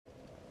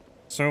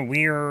So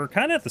we're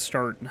kind of at the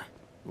start, a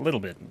little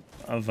bit,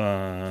 of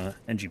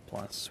NG+.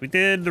 We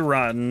did the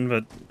Rotten,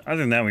 but other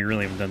than that, we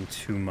really haven't done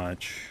too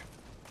much.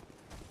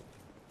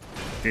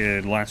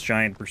 Did Last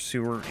Giant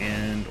Pursuer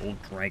and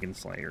Old Dragon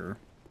Slayer,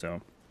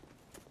 so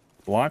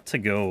a lot to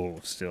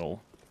go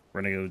still.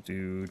 We're gonna go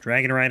do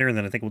Dragonrider, and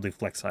then I think we'll do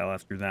Flexile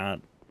after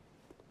that.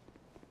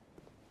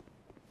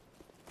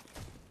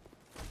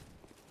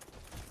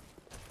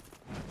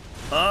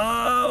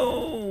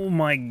 Oh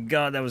my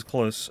god, that was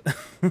close.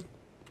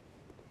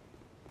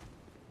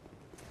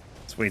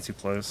 It's way too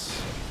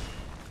close.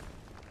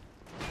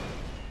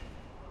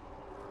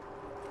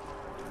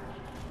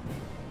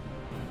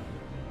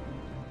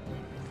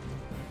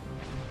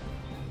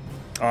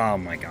 Oh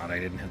my god, I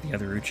didn't have the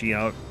other Uchi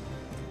out.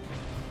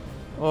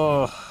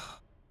 Oh.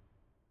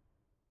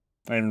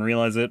 I didn't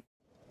realize it.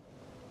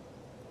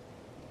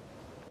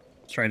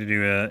 I was trying to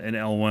do an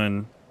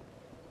L1.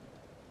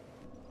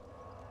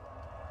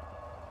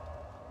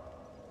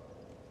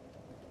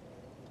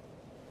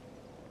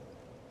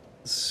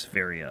 It's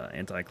very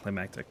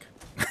anticlimactic.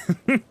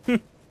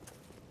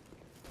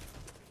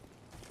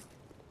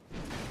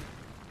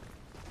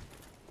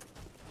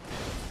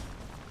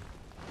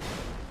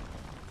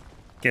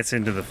 Gets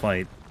into the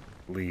fight,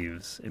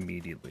 leaves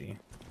immediately.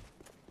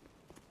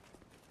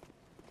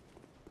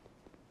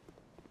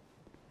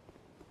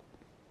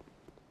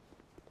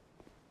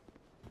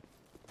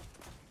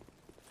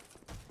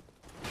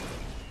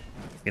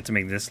 Get to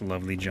make this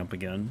lovely jump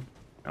again.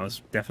 That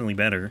was definitely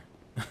better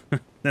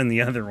than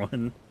the other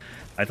one.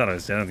 I thought I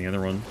was dead on the other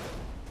one.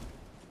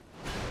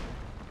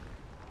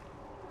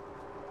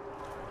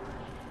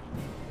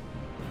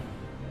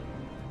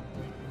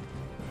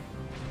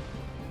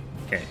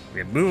 Okay, we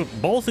have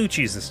both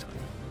Uchis this time.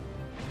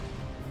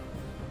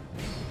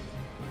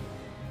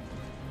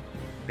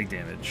 Big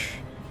damage.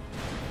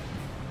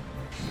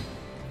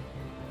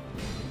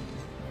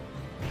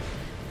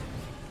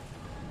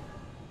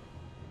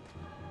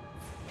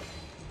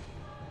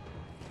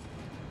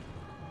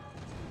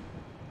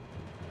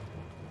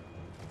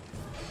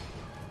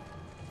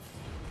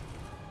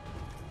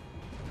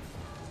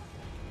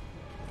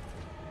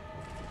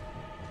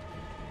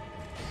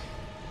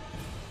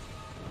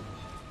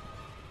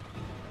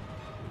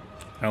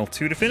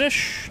 L2 to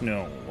finish?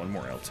 No, one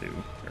more L2.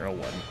 Or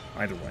L1.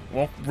 Either one.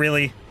 Well,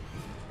 really?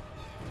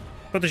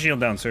 Put the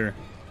shield down, sir.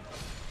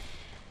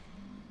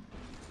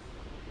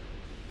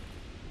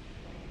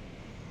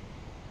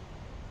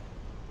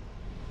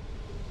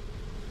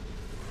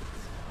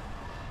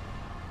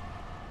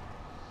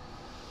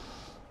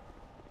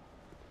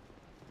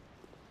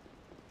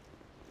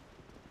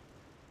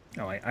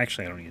 Oh, I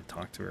don't need to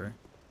talk to her.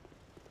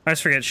 I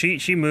just forget,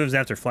 she moves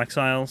after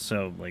Flexile,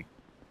 so, like,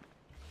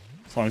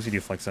 as long as you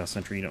do Flexile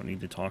Sentry, you don't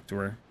need to talk to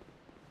her.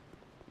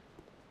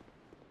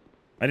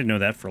 I didn't know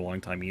that for a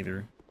long time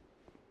either.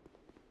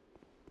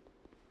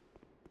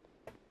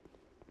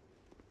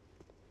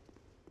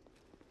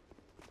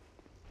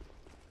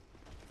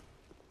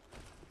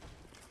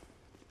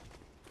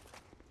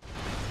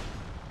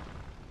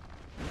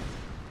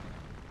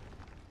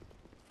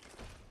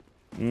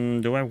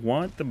 Do I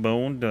want the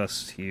bone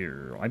dust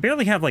here? I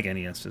barely have, like,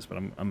 any Estus, but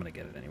I'm gonna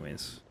get it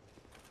anyways.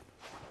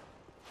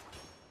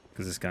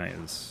 Because this guy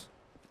is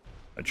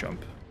a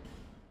chump.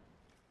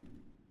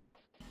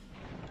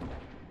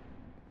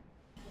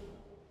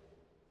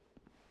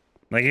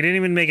 Like, he didn't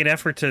even make an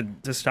effort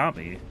to stop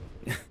me.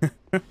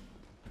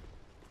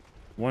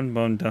 One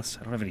bone dust.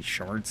 I don't have any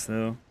shards,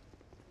 though.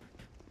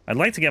 I'd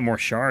like to get more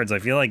shards. I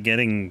feel like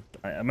getting...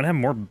 I'm gonna have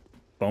more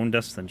bone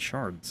dust than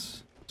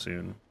shards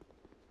soon.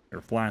 Or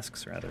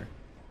flasks, rather.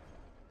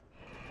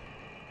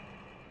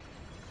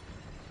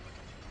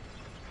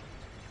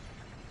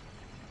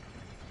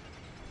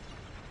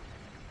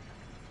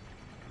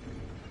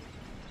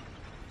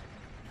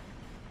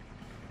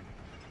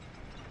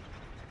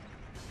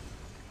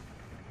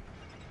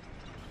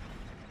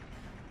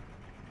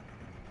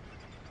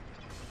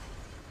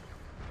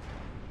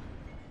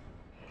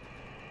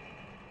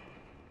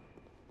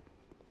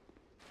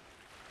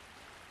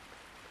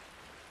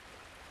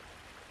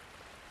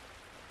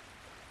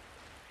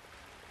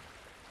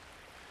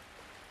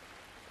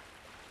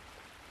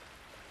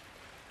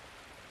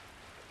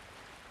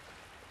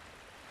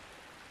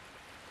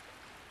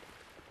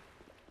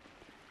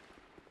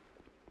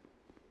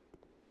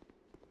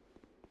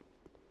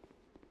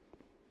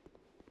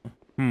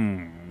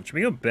 Should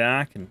we go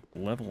back and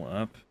level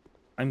up?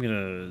 I'm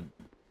gonna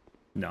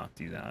not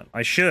do that.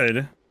 I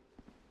should.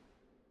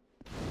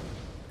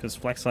 Because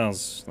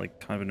Flexile's, like,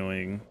 kind of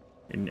annoying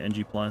in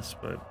NG+,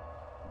 but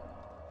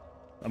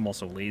I'm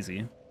also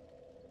lazy.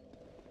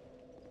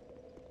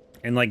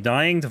 And, like,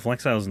 dying to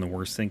Flexile isn't the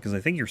worst thing, because I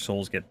think your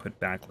souls get put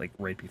back, like,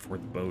 right before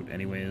the boat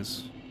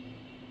anyways.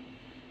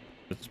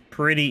 It's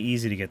pretty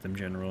easy to get them,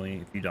 generally,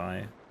 if you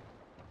die.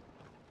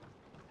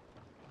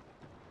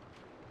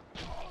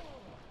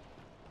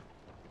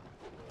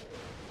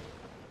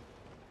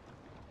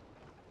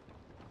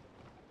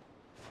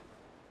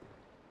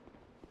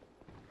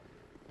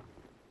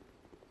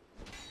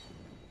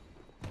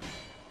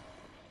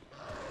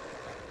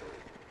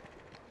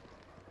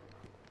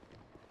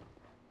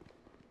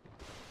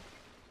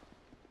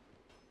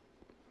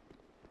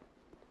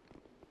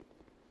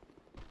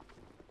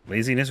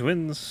 Laziness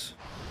wins.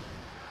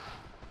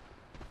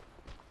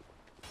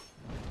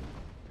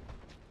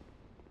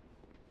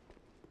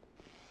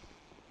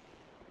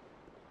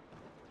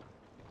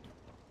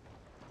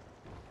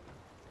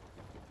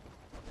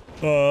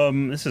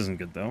 This isn't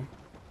good though.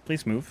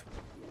 Please move.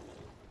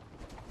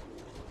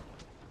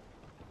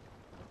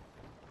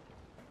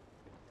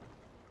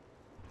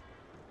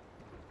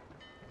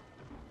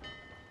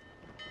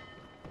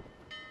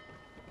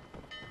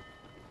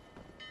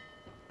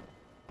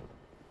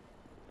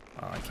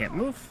 I can't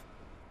move.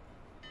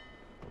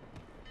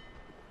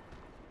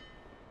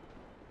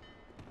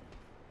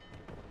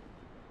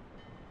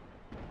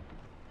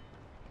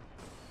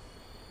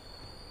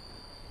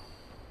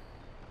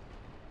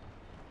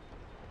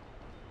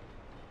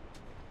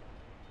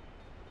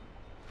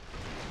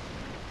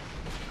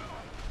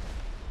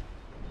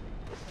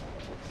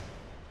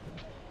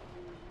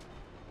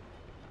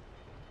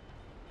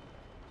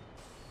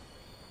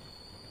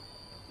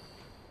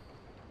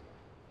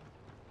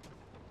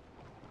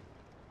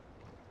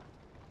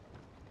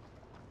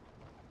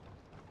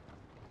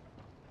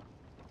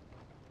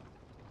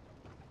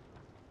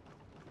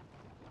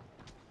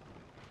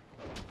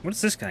 What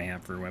does this guy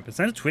have for a weapon? Is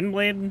that a twin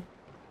blade?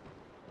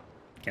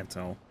 Can't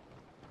tell.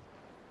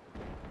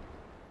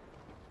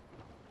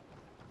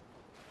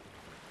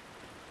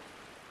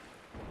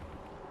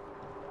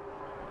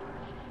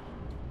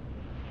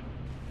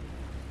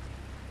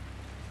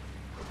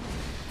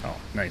 Oh,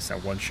 nice.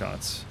 That one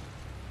shots.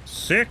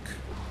 Sick.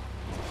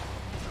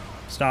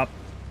 Stop.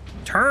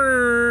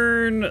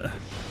 Turn.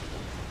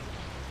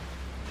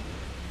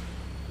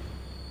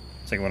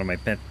 It's like one of my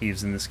pet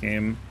peeves in this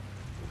game.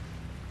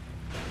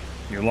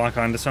 You're locked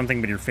onto something,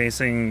 but you're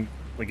facing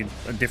like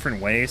a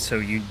different way, so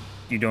you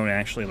don't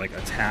actually like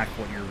attack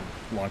what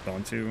you're locked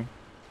onto.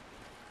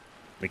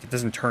 Like it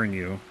doesn't turn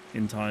you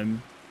in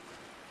time.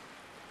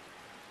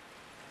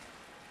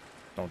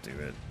 Don't do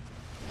it.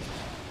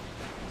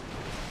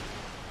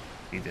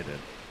 He did it.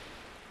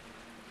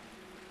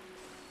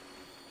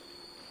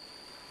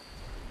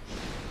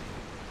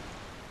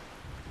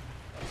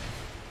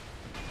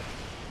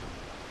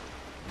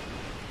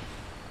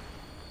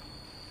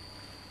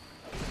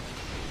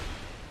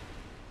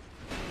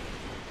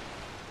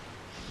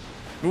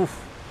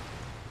 Oof.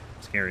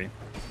 Scary.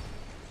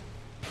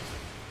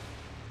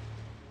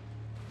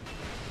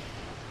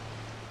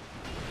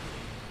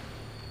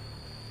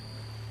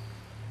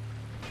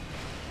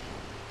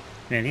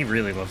 Man, he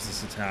really loves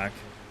this attack.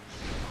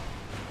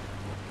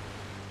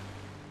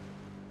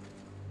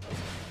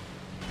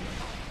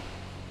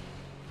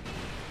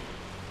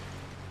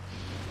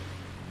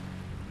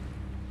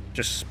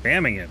 Just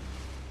spamming it.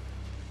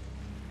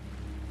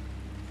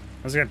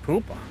 How's it got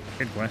poop?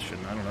 Good question.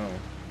 I don't know.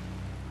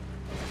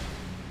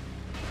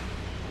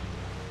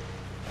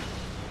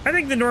 I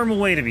think the normal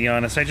way, to be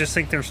honest. I just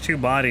think there's two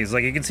bodies.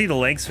 Like, you can see the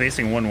legs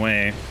facing one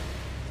way.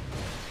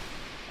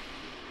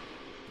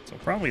 So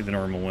probably the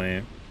normal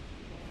way.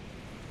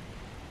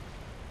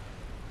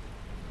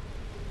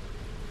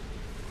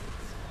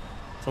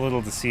 It's a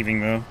little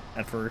deceiving, though,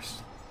 at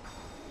first.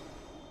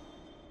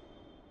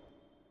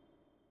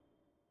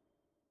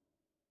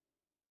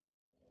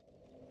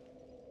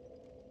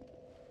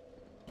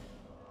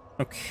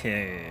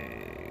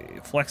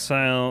 Okay,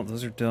 Flexile,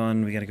 those are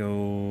done. We gotta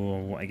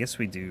go, I guess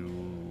we do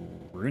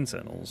Rune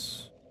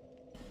Sentinels.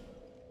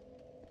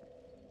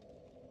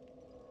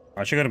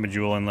 I should go to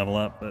Majula and level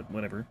up, but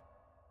whatever.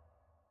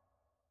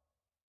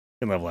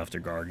 Can level after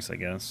Gargs, I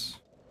guess.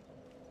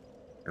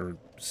 Or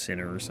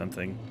Sinner or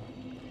something.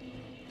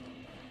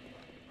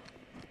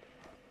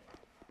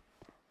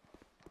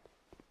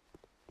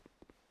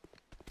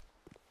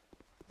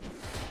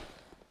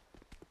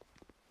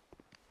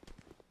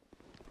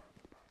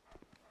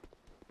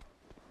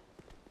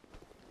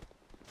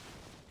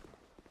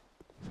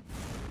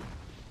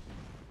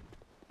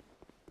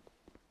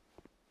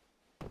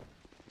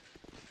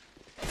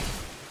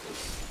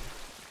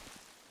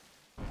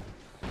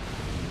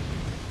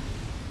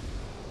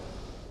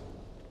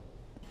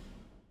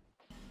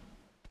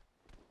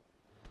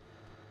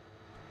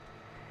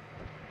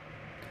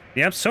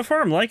 Yeah, so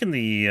far I'm liking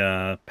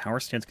the power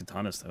stance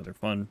katanas, though. They're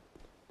fun.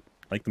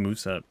 I like the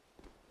moveset.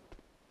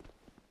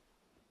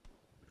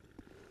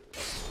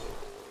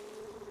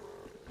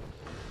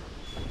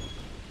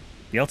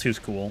 The L2's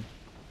cool.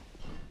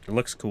 It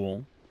looks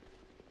cool.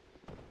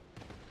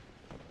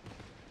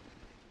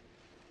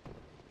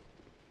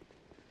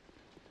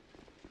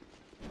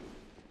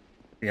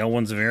 The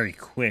L1's very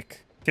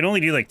quick. Can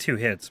only do like 2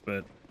 hits,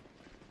 but,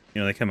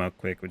 you know, they come out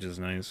quick, which is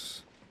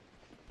nice.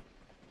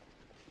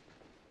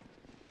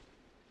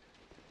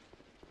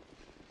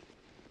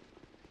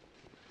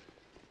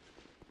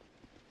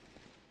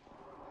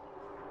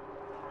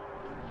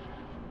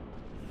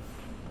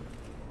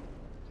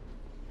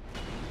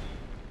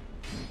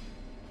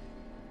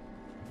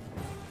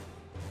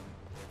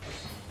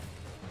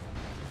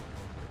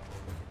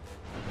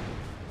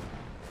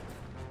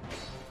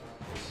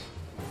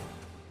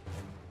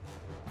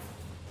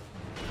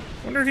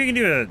 I wonder if you can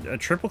do a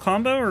triple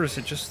combo, or is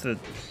it just the...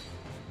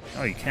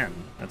 Oh, you can.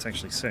 That's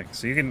actually sick.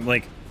 So you can,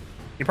 like,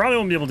 You probably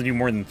won't be able to do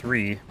more than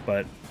 3,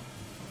 but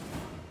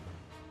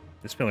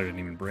this pillar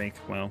didn't even break.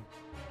 Wow.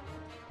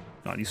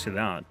 Not used to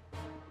that.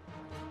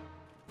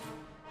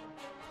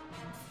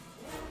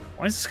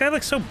 Why is the sky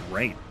like so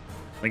bright?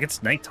 Like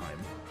it's nighttime.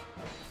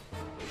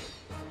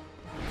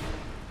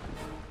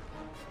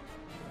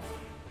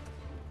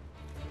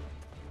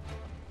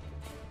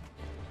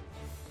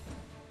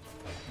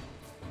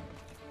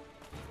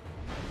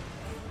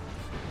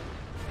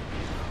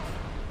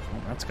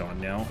 Oh, that's gone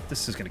now.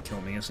 This is gonna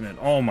kill me, isn't it?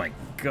 Oh my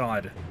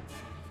god.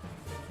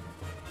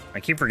 I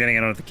keep forgetting I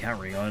don't have the cat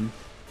ring on.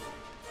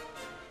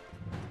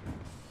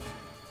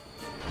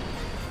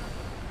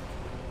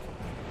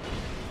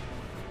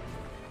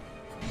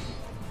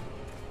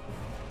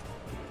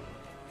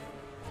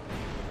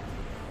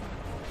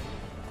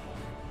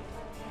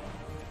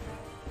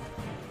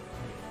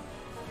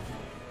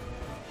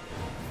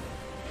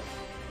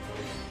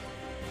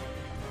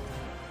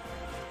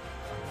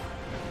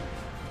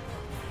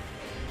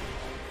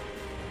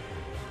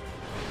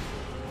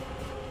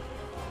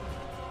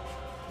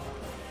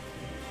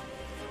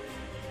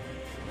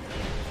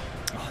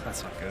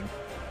 That's not good.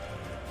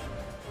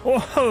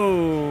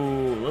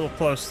 Whoa! A little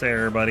close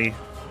there, buddy.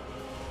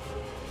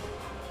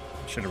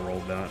 Should have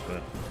rolled that,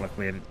 but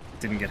luckily it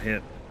didn't get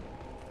hit.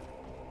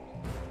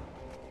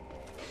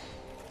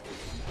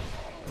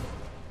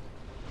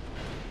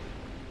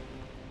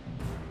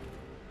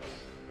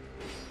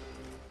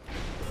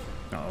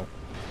 Uh-oh.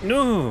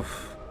 No!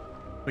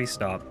 Please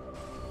stop.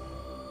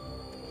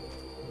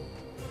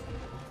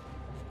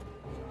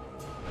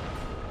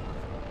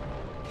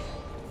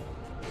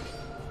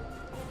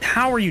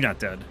 How are you not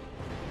dead?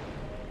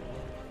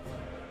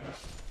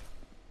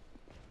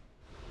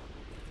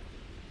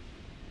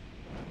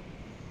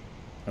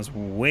 That was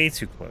way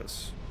too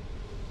close.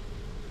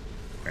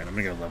 Alright, I'm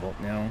gonna go level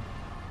up now.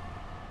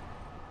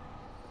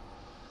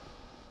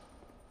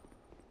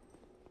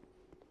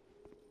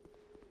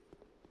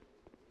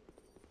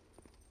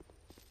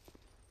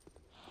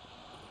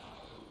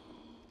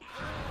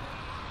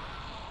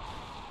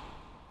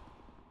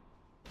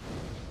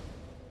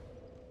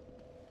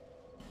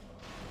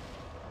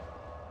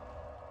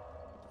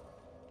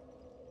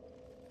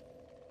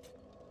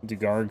 Do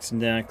Gargs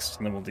next,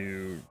 and then we'll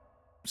do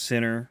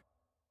Sinner.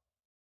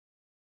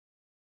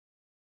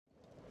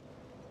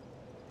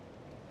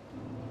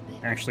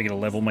 Actually gonna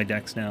level my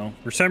decks now.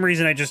 For some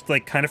reason, I just,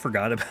 like, kind of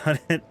forgot about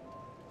it.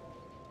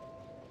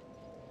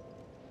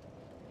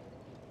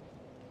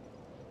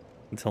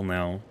 Until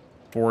now.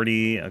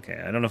 40.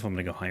 Okay, I don't know if I'm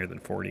gonna go higher than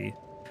 40.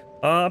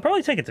 I'll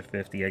probably take it to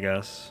 50, I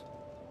guess.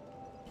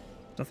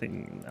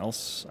 Nothing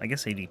else. I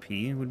guess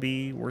ADP would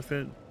be worth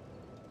it.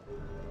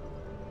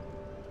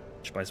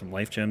 Should buy some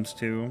life gems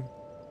too.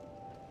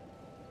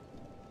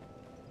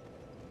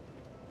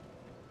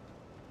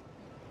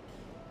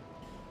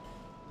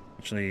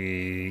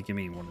 Actually, give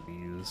me one of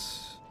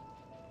these.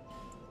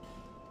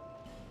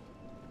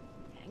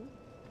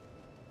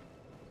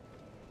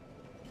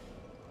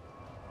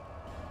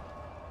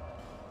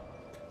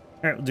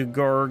 Alright, we'll do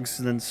Gargs,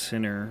 then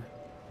Sinner.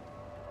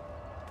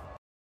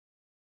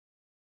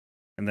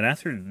 And then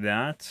after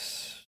that,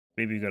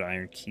 maybe we go to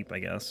Iron Keep, I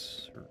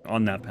guess. Or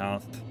on that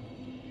path.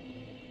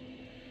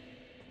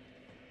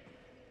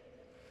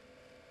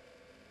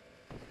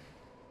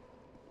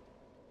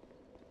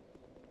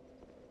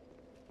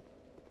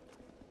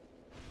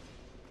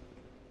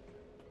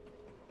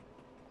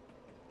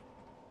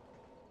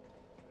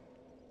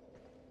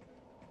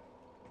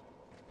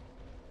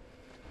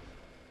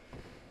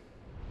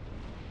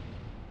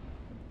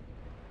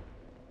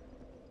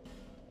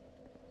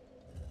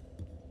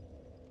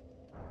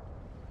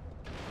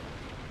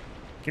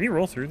 Can you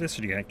roll through this,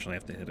 or do you actually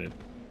have to hit it?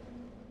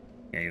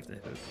 Yeah, you have to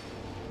hit it.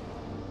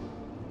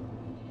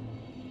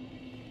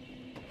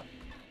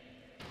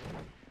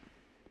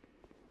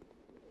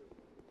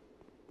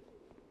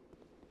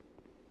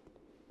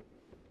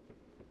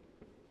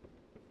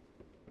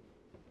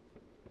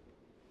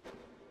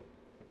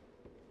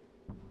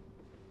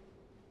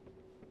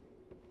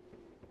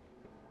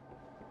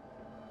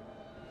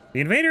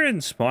 The invader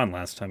didn't spawn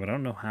last time, but I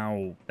don't know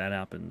how that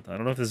happened. I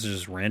don't know if this is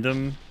just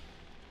random.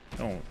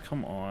 Oh,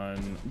 come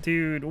on.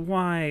 Dude,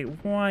 why?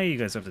 Why you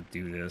guys have to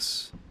do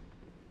this?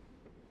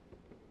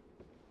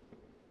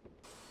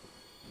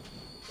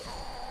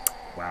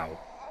 Wow.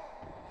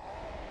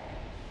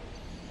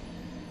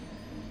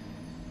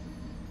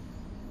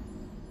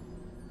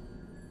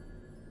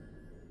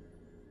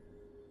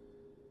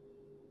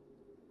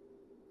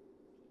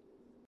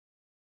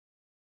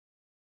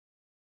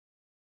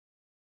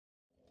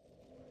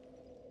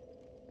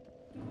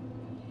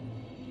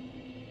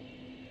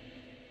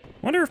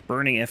 I wonder if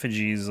burning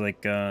effigies,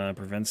 like,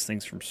 prevents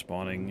things from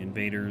spawning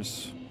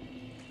invaders.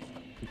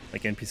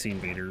 Like NPC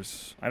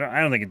invaders. I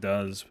don't think it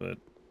does, but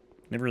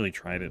never really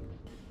tried it.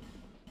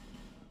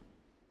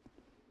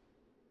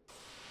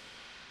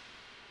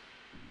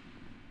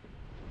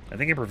 I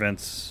think it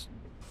prevents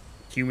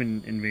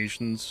human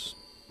invasions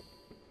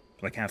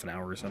for like half an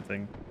hour or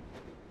something.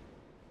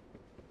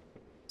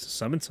 It's a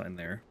summon sign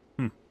there.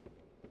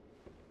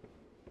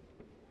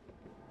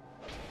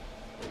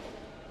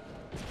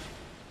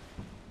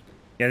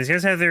 Yeah, these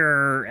guys have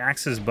their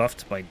axes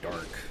buffed by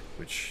dark,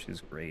 which is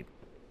great.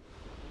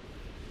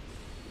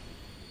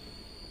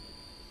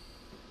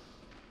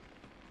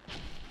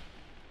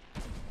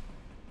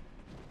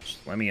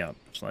 Just let me up.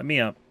 Just let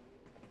me up.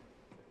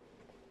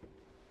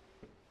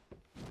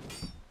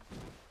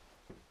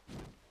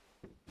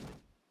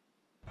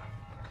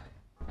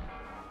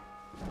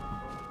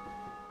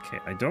 Okay,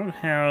 I don't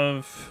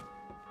have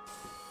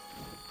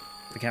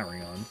the cat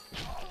ring on.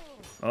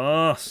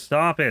 Oh,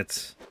 stop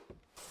it!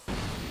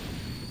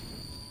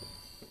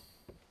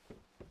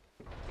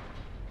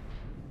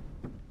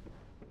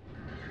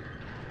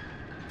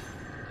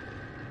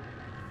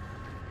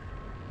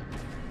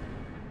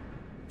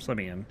 Just let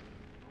me in.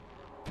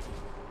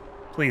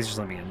 Please just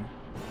let me in.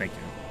 Thank you.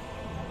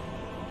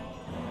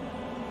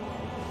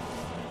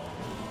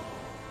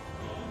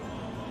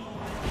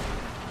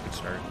 Good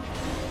start.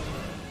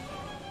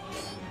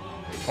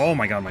 Oh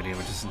my god, my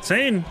damage is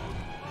insane!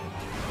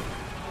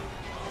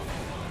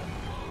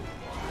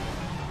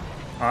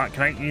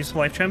 Can I use the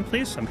life gem,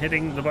 please? I'm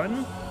hitting the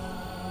button.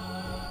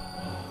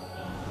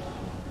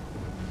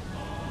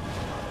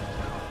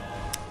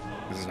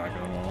 This is not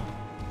going well.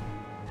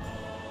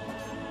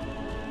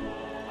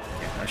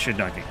 Yeah, I should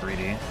not get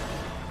greedy.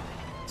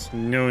 There's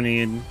no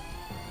need.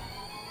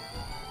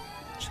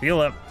 Just heal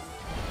up.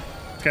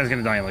 This guy's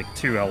gonna die in like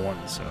 2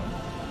 L1s, so.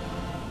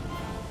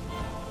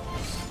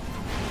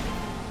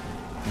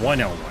 1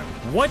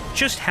 L1. What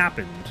just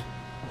happened?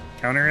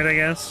 Counter it, I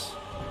guess.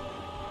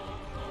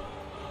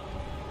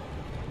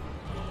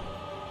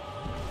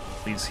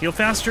 Please heal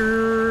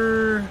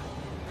faster.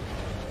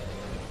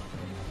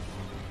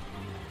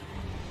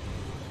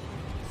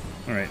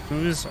 Alright,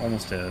 who's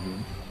almost dead?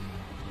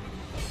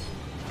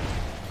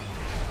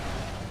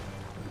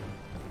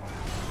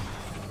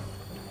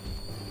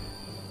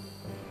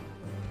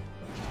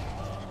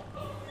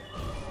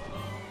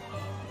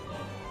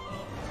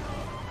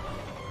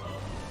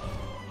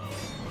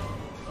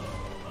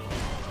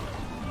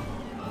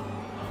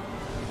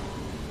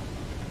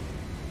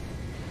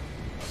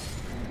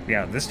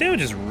 Yeah, this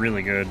damage is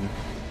really good.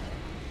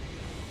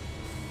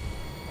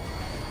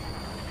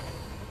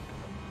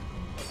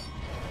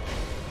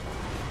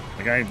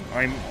 Like,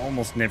 I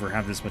almost never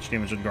have this much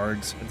damage on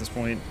guards at this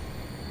point.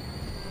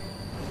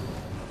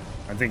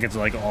 I think it's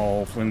like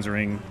all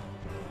flimsering.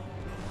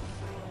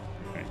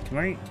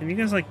 Right, can you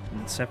guys like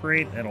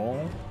separate at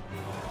all?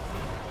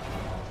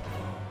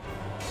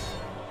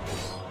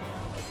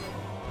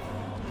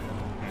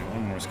 Okay,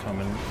 one more's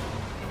coming.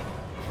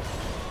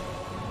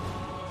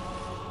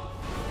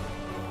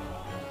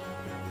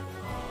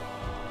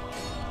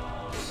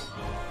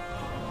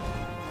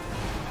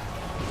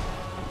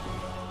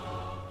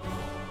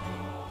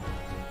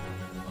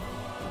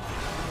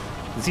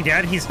 Is he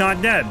dead? He's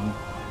not dead.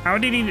 How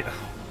did he...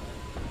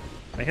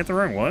 I hit the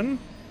wrong one?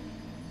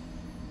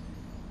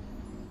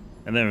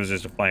 And then it was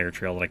just a fire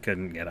trail that I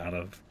couldn't get out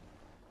of.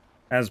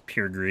 That was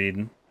pure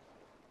greed.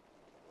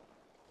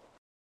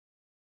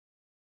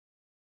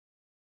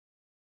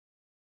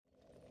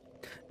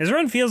 This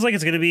run feels like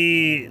it's gonna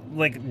be,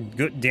 like,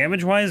 good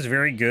damage-wise,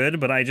 very good,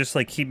 but I just,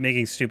 like, keep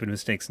making stupid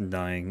mistakes and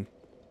dying.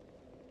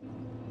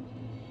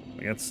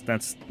 Like,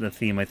 that's the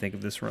theme, I think,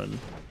 of this run.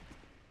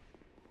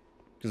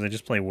 Because I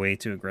just play way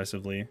too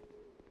aggressively.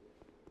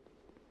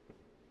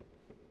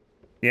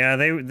 Yeah,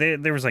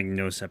 there was like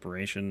no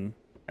separation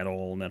at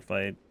all in that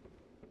fight.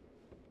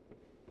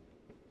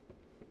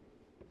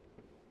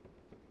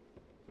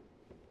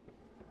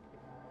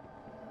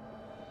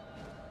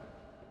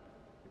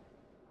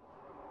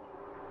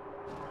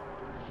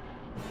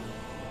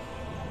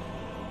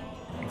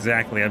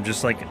 Exactly, I'm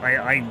just like,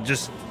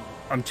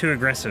 I'm too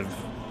aggressive.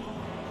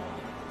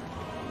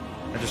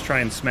 I just try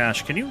and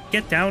smash. Can you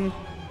get down?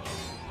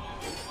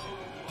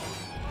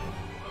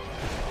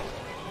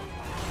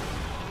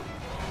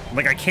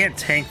 Like, I can't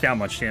tank that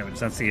much damage,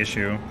 that's the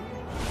issue.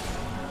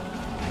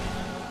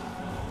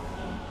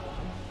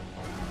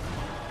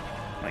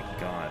 My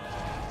god.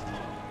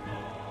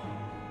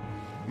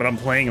 But I'm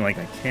playing like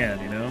I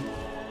can, you know?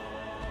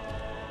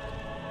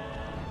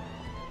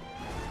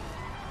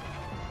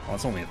 Oh,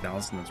 it's only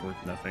 1,000, that's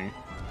worth nothing.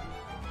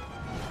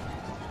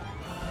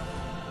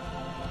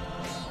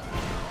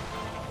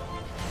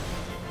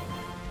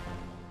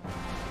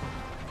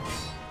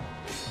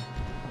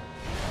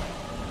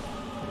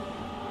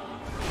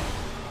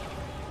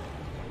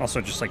 Also,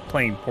 just like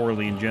playing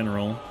poorly in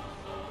general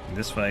in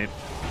this fight.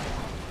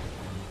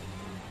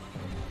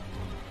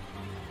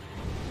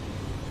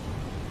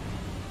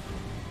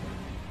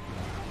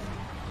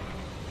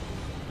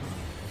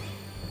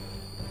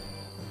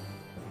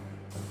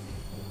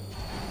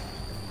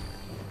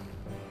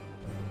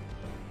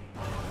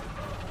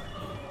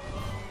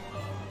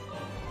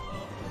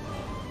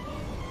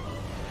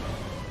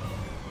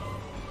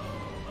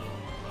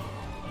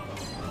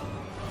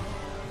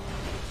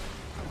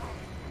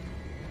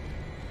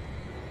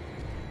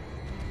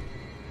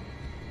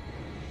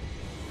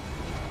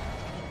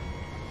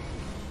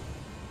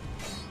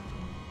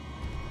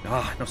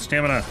 Ah, no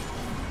stamina.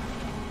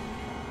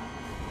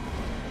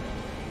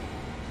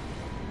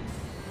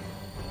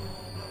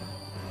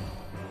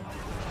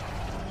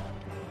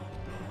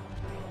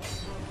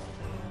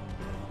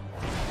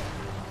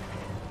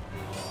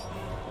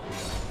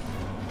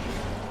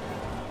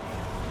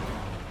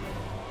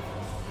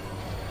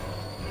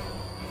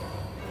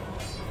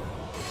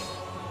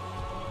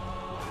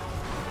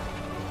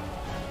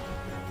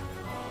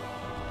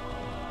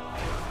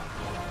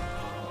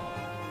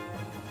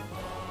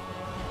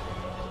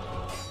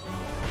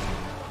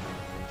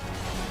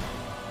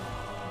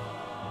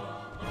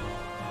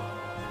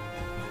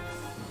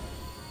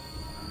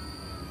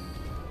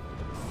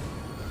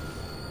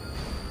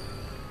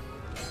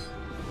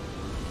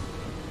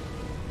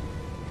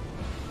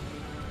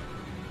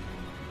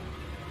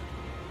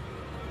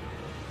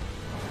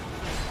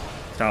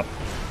 Stop.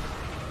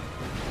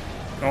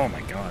 Oh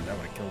my god, that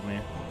would have killed me.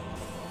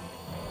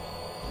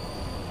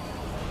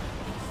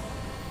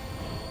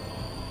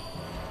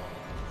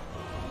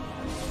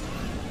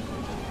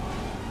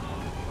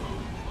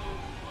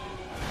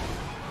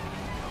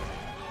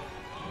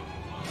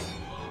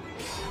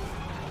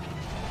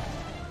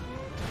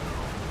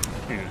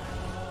 Dude,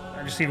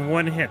 I just need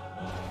one hit.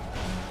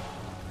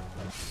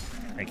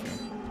 Thank you.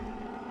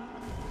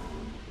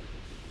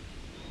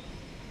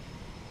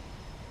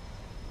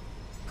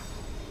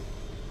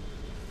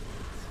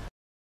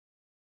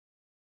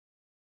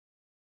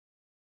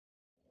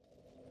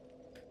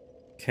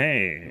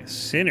 Okay,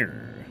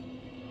 Sinner.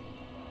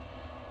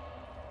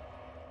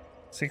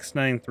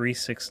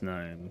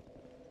 69369.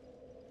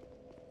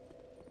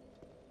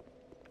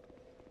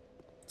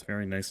 It's a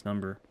very nice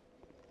number.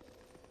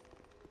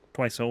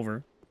 Twice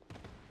over.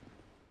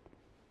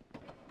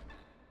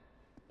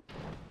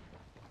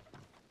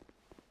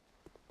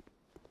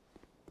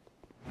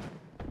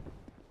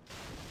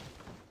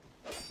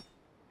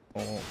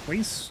 Oh,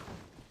 please.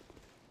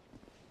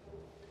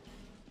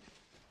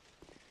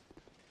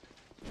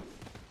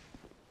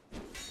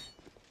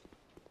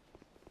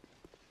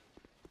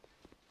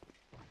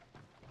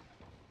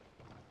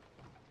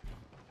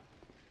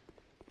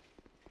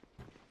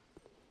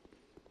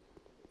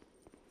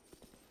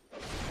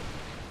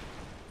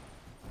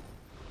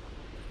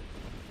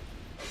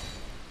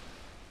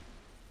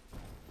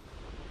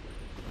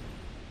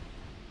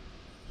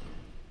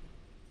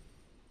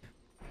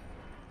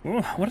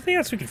 Well, what if they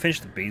asked we could finish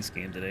the base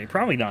game today?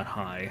 Probably not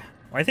high.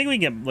 I think we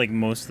get, like,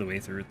 most of the way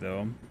through it,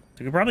 though.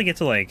 We could probably get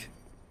to, like...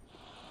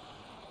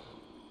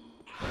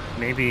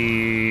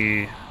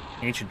 maybe...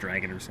 Ancient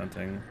Dragon or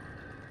something.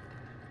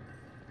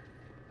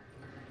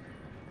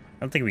 I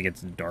don't think we get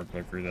to Dark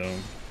Liquor, though.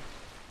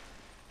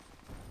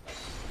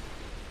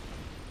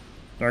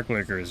 Dark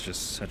Liquor is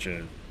just such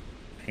a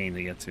pain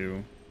to get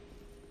to.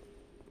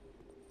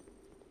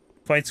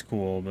 Fight's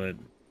cool, but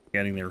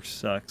getting there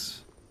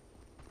sucks.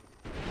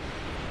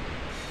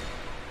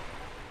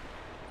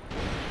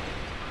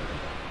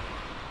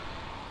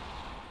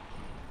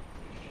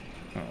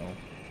 Uh-oh.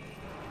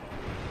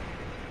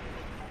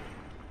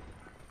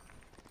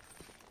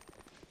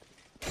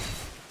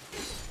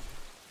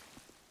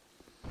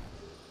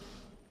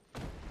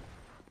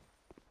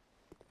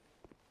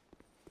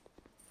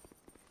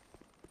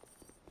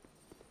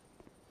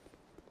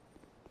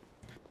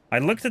 I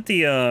looked at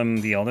the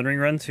Elden Ring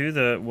run too,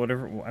 the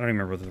whatever, I don't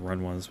remember what the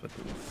run was, but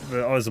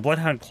it was the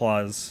Bloodhound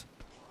Claws.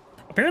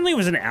 Apparently it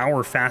was an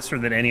hour faster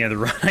than any other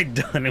run I'd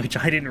done, which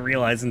I didn't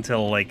realize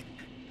until, like,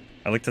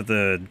 I looked at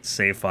the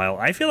save file.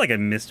 I feel like I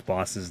missed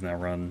bosses in that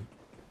run.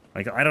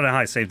 Like, I don't know how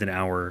I saved an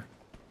hour.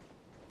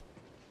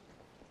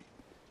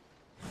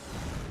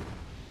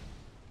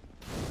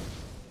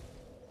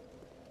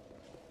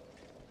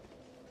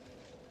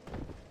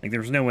 Like,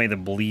 there's no way the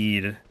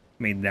bleed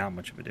made that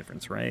much of a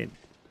difference, right?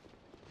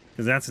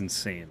 Because that's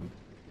insane.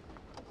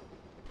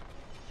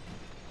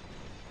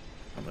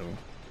 Hello.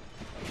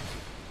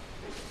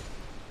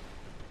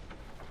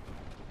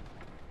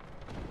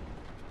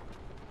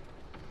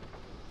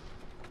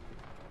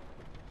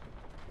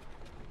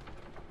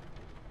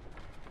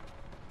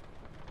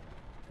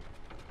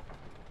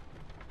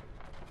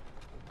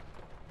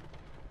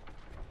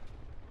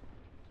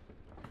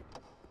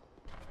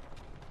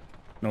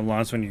 No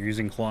laws when you're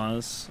using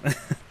claws.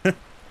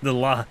 The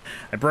law.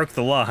 I broke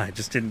the law. I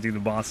just didn't do the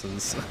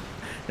bosses.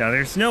 Now,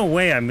 there's no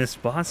way I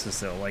missed bosses,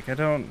 though. Like, I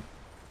don't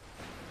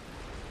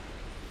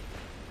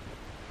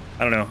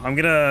know. I'm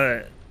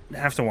gonna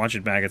have to watch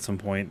it back at some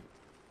point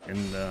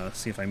and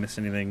see if I missed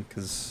anything,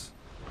 because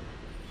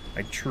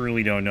I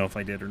truly don't know if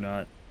I did or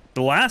not.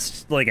 The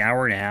last, like,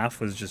 hour and a half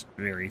was just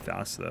very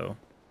fast, though.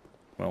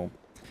 Well,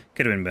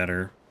 could have been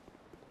better.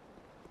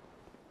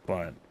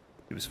 But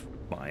it was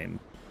fine.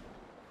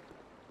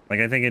 Like,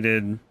 I think I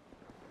did...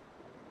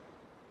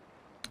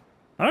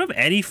 I don't have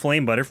any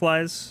flame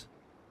butterflies.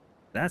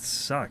 That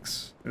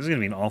sucks. This is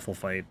gonna be an awful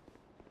fight.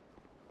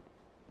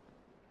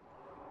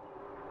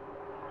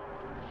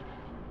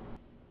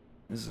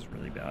 This is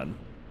really bad.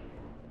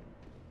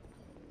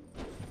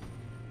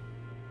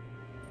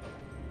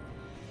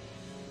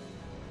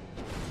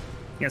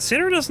 Yeah,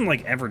 Sinner doesn't,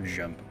 like, ever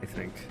jump, I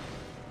think.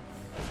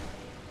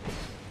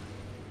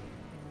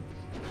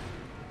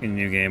 In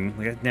New Game.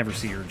 Like, I'd never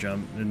see her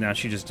jump, and now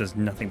she just does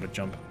nothing but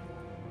jump.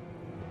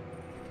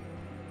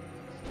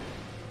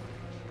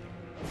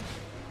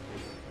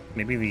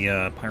 Maybe the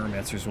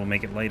Pyromancers will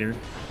make it lighter,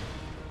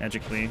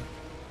 magically.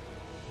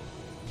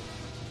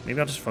 Maybe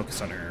I'll just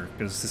focus on her,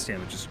 because this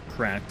damage is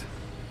cracked.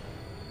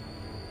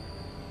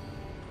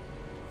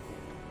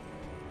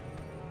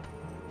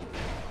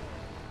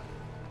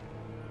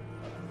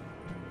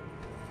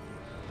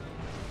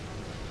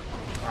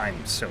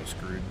 I'm so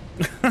screwed.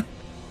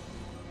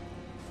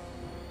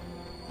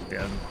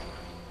 Dead.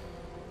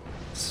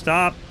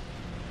 Stop!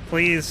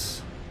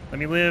 Please! Let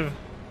me live!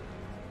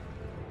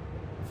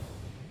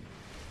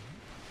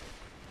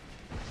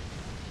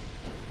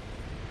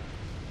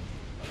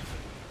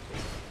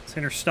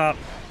 Sinner, stop.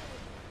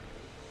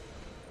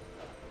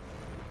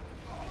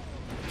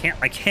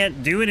 I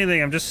can't do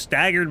anything. I'm just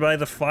staggered by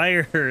the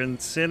fire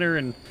and Sinner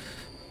and...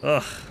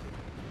 Ugh.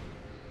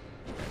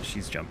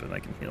 She's jumping, I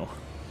can heal.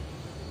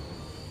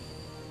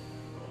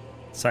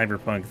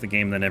 Cyberpunk, the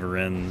game that never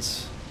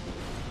ends.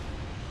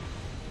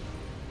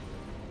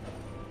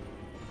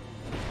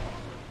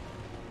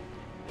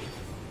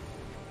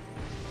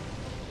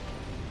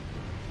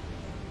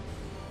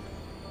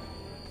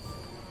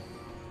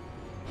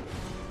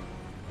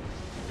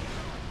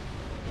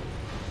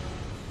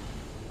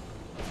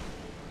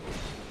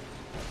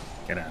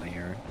 Get out of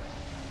here.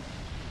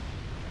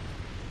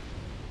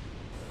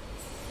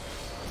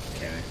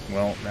 Okay,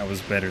 well, that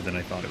was better than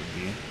I thought it would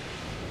be.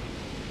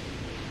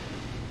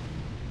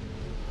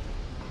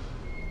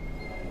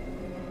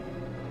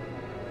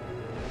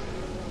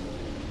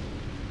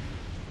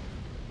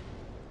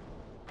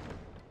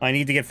 I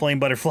need to get flame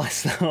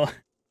butterflies, though.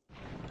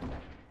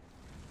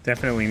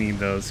 Definitely need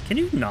those. Can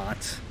you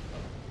not?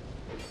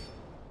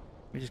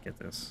 Let me just get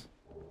this.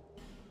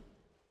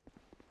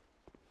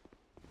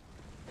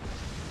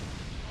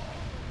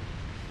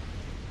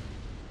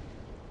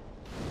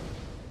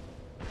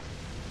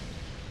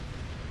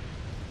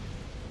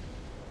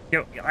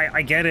 Yo,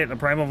 I get it. A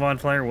primal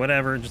bonfire,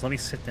 whatever. Just let me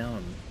sit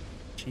down.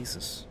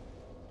 Jesus.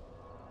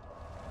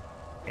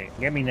 Okay,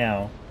 get me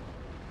now.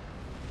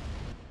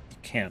 You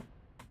can't.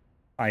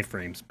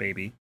 Iframes,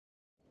 baby.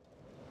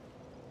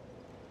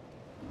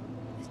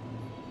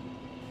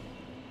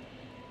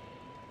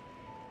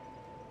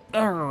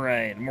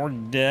 Alright, more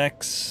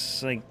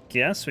decks. I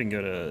guess we can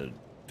go to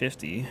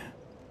 50.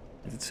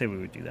 I did say we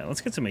would do that. Let's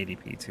get some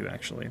ADP too,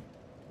 actually.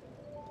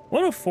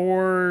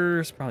 104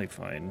 is probably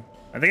fine.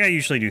 I think I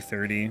usually do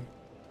 30.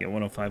 Get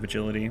 105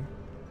 agility.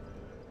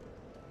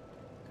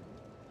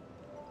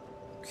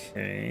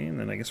 Okay, and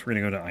then I guess we're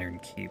gonna go to Iron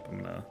Keep.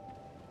 I'm gonna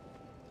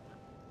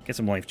get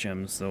some life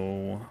gems,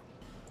 though.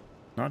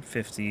 Not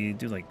 50,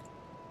 do like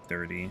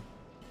 30.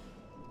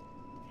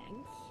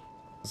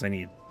 Because I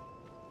need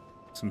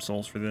some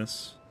souls for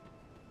this.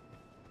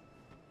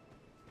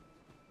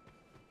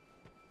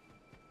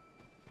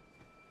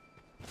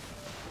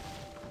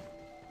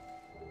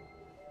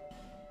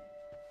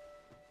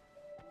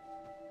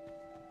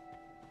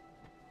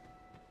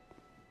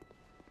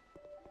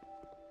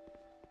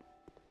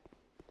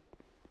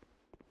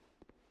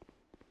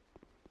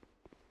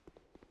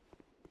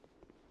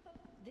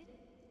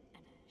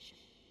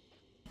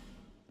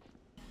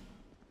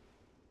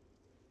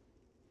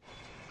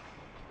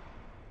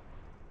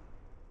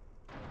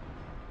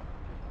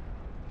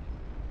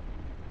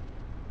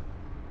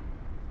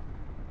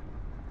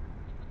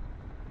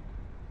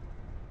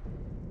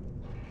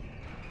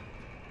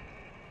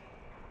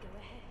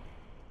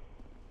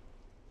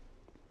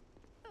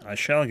 I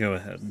shall go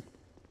ahead.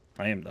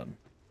 I am done.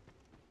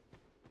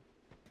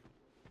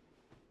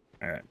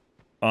 Alright.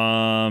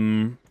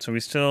 So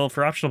we still,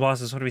 for optional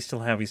bosses, what do we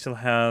still have? We still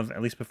have,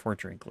 at least before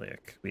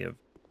Drinklick, we have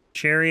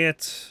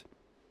Chariot,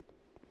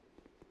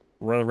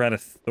 Royal Rat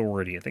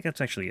Authority. I think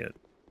that's actually it.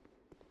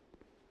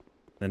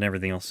 Then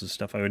everything else is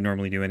stuff I would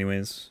normally do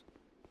anyways.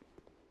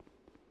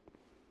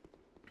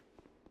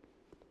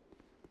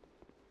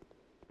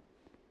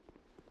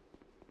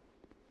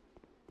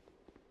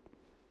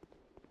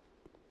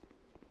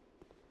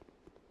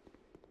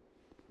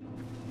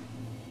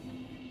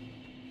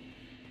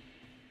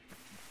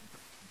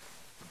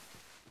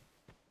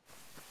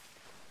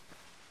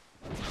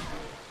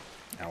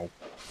 Ow.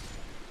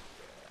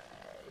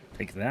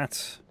 Take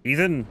that.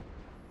 Ethan!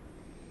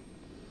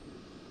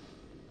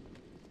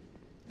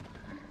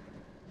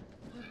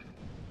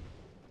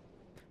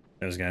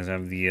 Those guys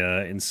have the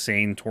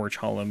insane Torch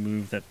Hollow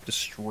move that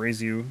destroys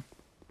you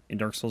in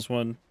Dark Souls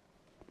 1.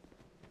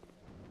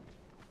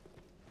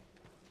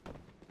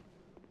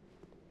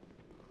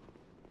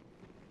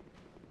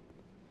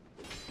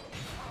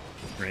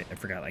 Great, I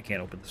forgot I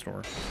can't open the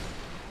store.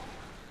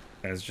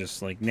 Guy's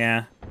just like,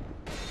 nah.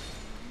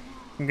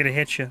 I'm gonna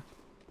hit you.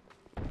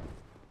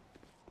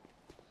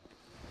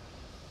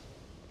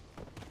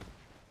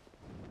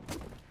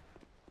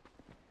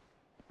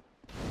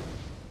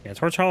 Yeah,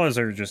 Torch Hollows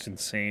are just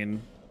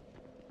insane.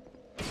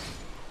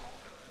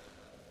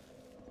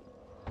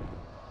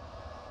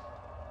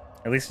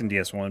 At least in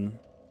DS1.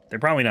 They're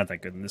probably not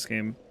that good in this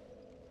game.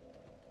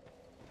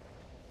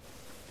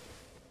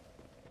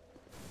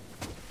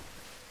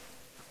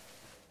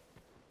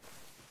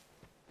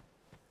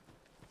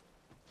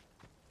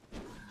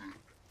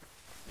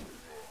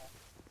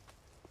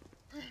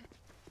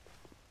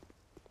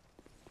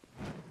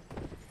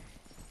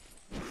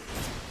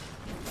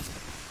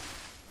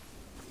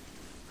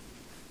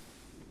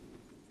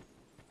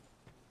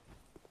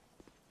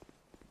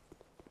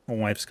 Oh,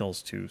 Wipe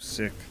Skull's too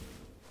sick.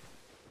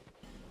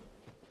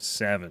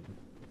 7.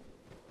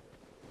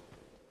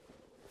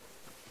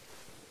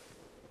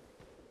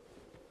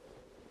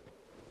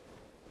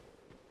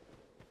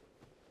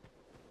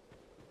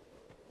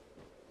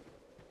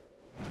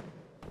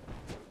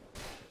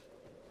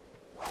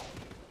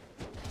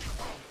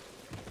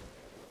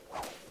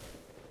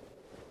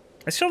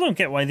 I still don't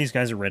get why these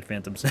guys are red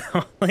phantoms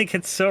now. Like,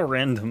 it's so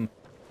random.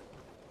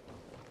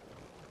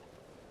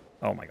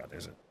 Oh, Oh my god,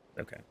 there's it.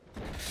 Okay.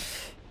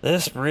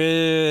 This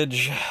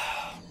bridge.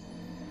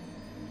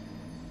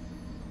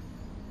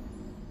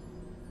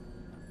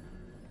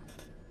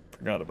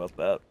 Forgot about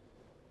that.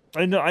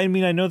 I know. I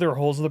mean, I know there are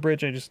holes in the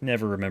bridge. I just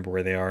never remember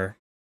where they are.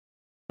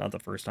 Not the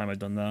first time I've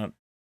done that.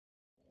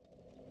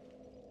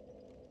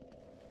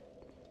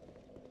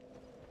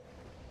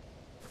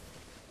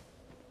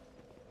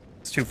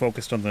 It's too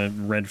focused on the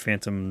red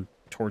phantom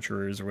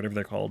torturers or whatever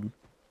they're called.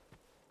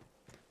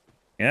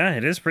 Yeah,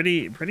 it is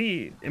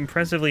pretty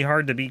impressively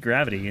hard to beat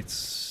gravity.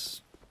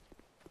 It's,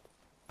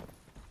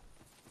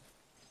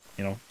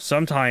 you know,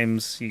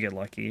 sometimes you get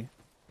lucky.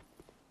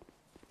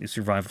 You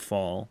survive a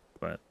fall,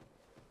 but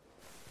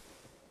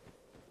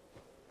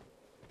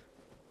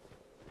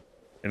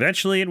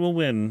eventually it will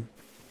win.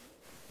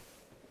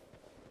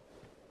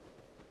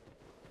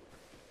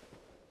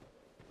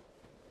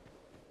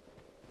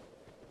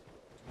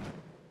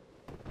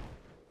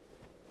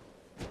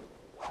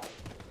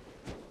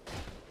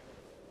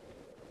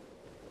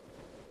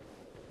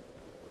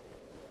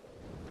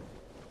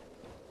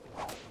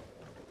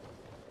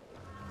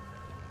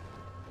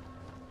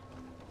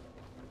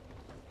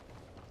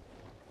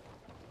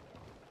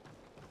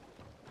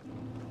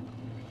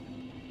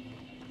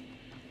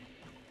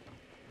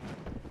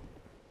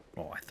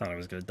 Oh, I thought I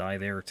was gonna die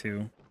there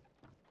too.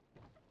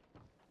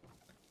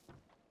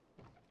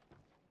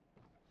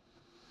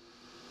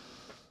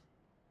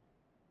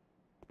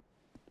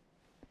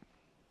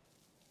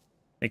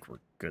 I think we're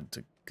good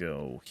to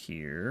go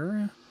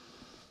here.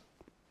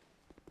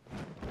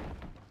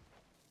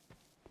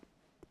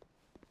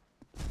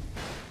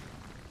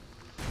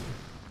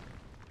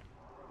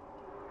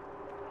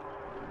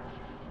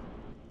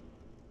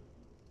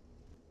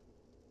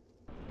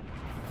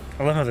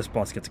 I love how this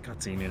boss gets a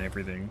cutscene and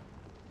everything.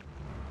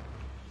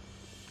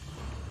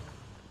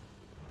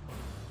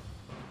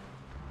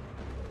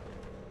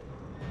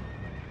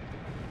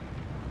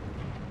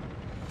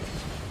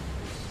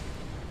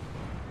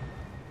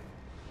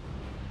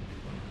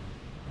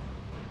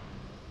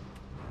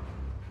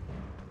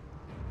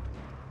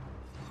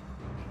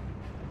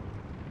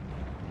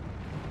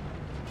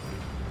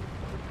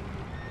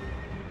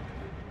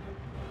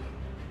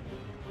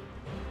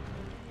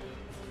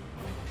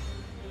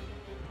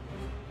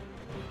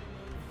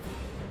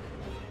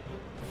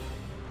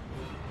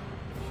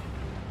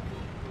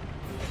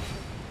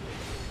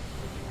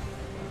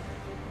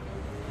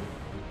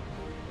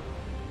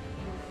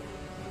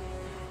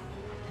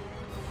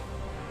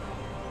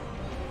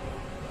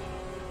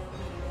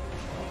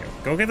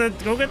 Go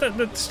get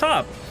the,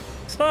 stop!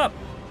 Stop!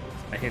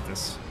 I hate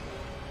this.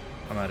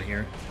 I'm out of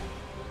here.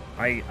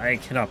 I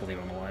cannot believe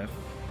I'm alive.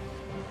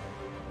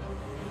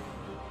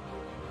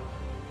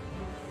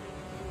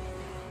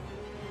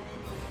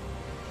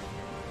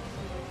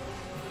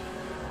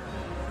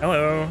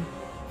 Hello.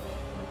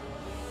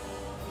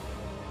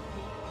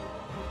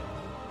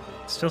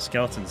 Still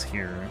skeletons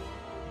here.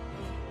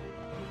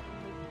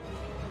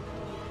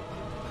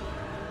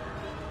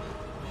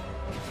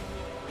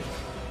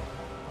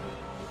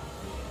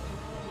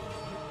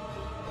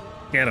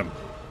 Get him.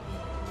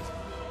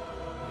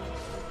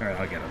 Alright,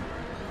 I'll get him.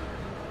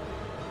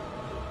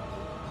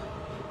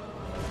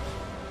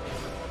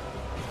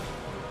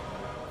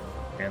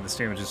 And this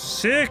damage is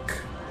sick!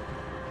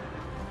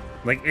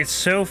 Like, it's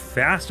so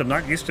fast. I'm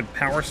not used to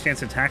power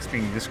stance attacks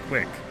being this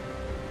quick.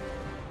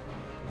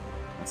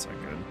 That's not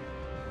good.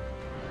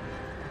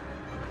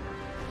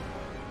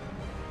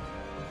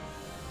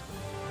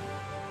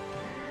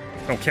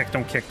 Don't kick,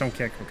 don't kick, don't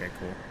kick. Okay,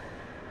 cool.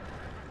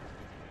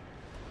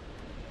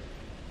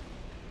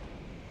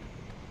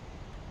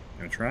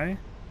 Gonna try?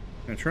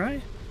 Gonna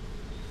try?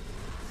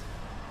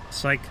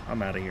 Psych,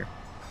 I'm out of here.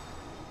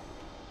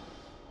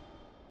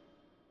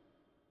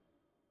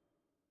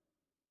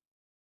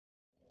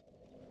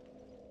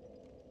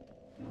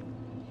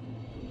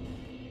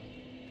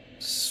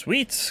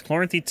 Sweet!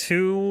 Chloranthy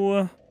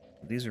 2.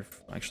 These are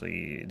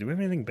actually... Do we have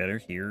anything better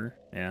here?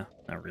 Yeah,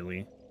 not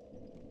really.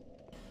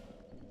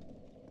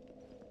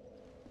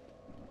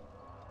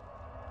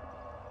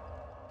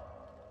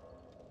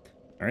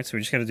 Alright, so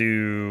we just gotta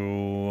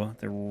do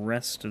the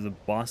rest of the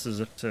bosses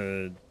up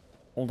to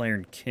Old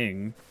Iron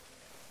King.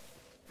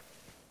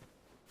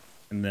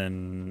 And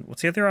then...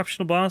 What's the other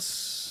optional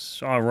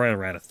boss? Oh, Royal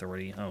Rat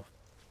Authority. Oh,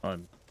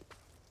 fun.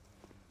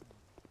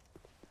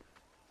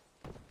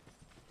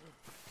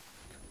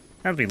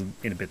 That'll be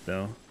in a bit,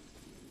 though.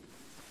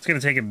 It's gonna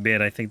take a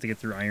bit, I think, to get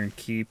through Iron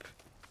Keep.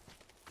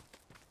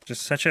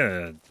 Just such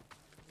an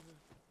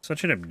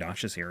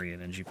obnoxious area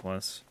in NG+,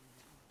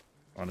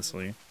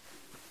 honestly.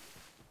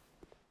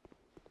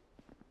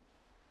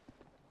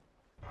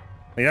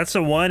 Like, that's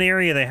the one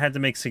area they had to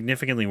make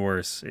significantly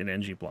worse in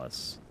NG+.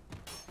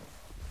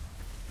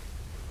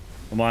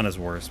 Lamana's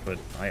worse, but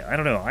I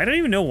don't know. I don't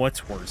even know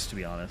what's worse, to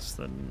be honest,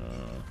 than,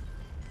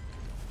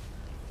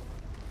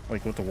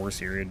 like, what the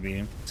worst area would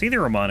be. It's either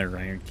Ramana or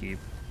Iron Keep.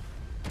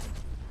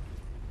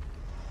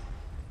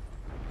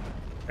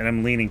 And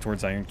I'm leaning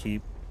towards Iron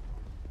Keep.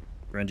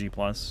 For NG+.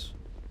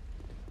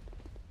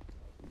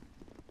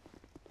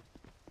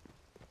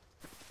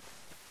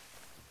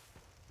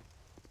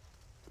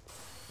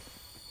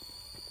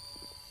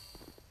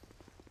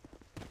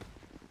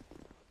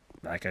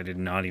 That guy did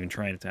not even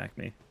try and attack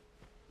me.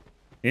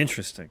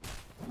 Interesting.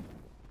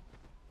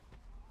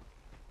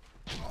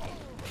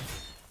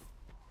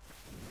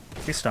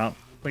 Please stop.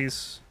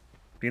 Please.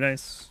 Be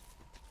nice.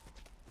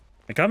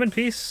 I come in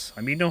peace.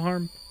 I mean no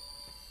harm.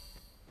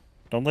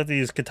 Don't let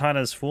these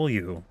katanas fool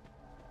you.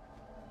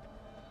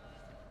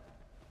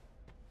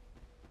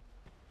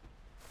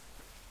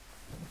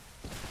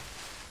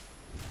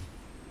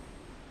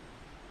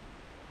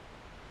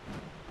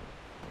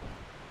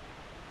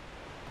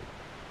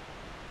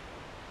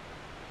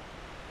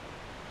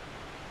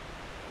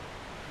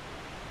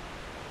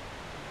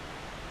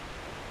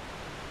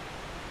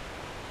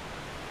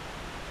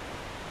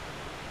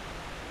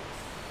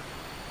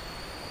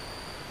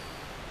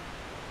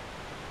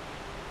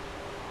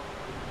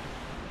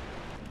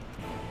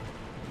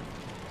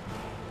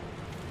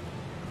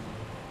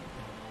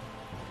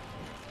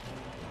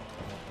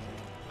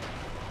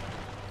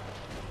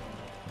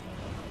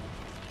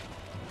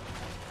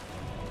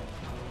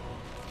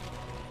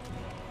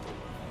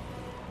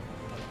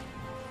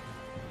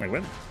 Wait,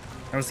 what?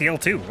 That was the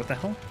L2. What the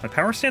hell? Am I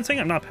power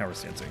stancing? I'm not power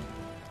stancing.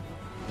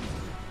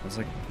 I was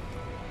like...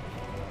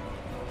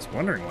 I was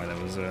wondering why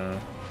that was,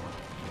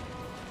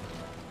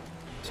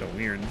 so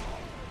weird.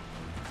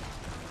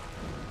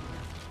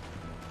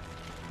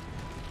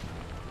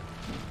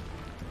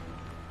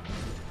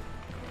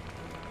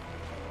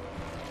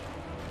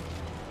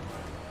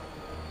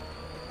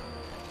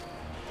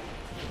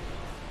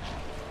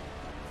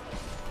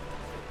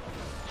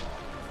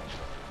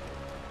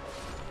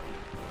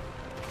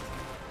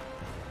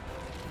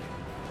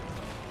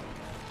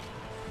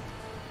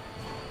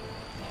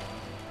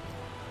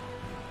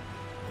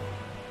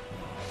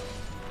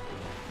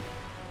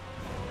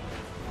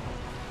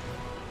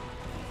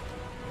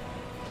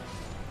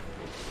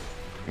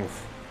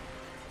 Oof.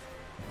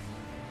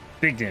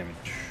 Big damage.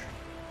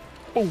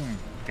 Boom!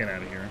 Get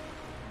out of here.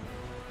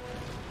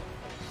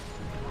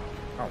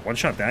 Oh,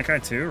 one-shot that guy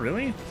too?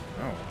 Really?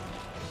 Oh.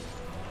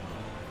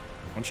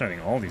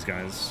 One-shotting all these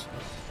guys.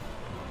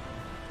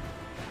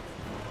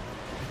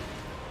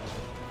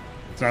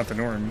 It's not the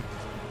norm.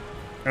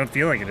 I don't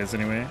feel like it is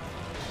anyway.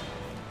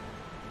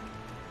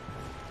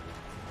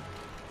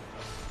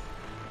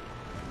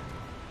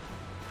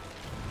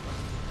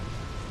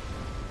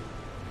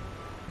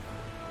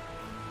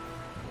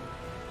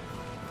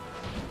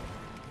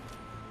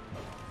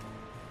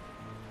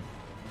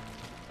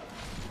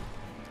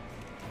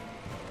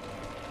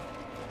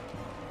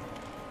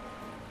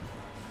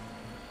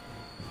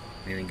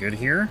 Anything good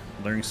here?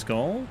 Learning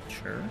Skull?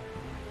 Sure.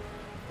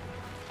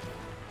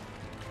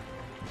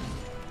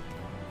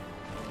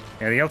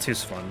 Yeah, the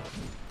L2's fun.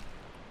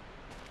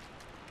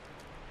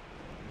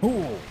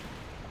 Ooh!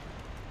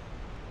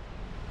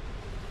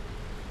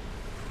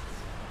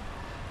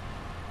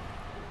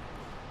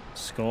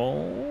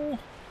 Skull?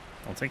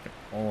 I'll take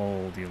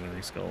all the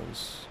other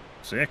skulls.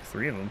 Sick,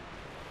 3 of them.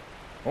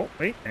 Oh,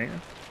 wait, hang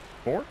on.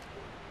 4?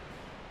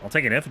 I'll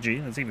take an effigy,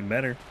 that's even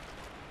better.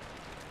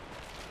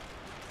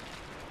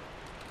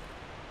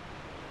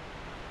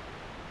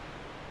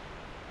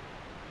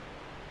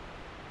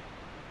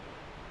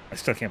 I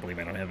still can't believe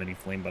I don't have any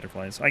flame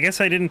butterflies. I guess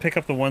I didn't pick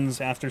up the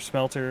ones after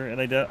Smelter,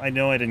 and I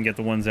know I didn't get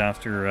the ones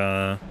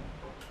after,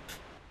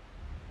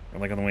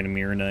 like on the way to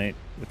Mirror Knight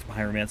with the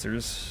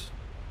Pyromancers.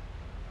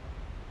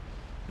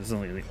 This is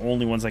only the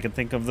only ones I can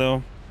think of,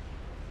 though.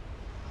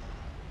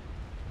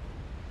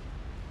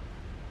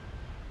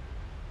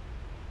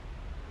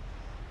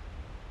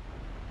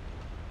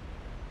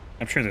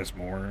 I'm sure there's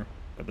more,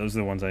 but those are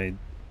the ones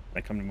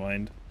that come to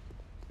mind.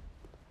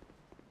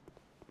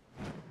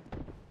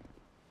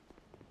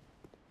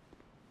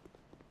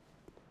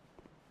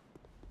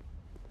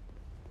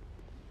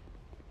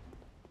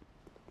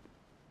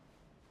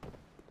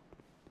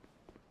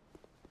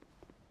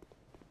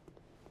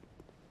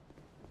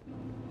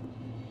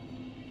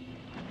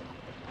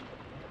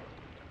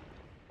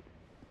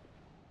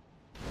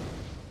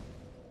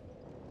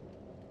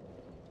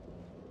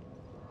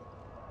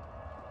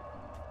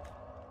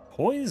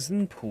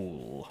 Poison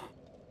Pool.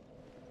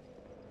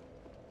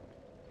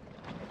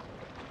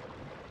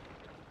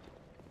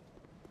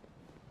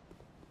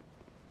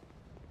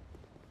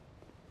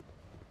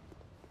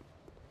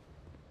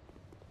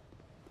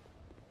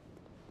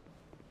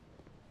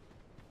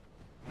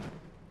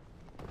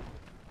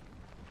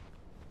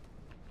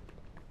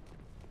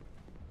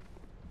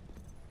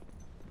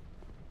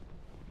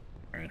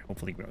 Alright,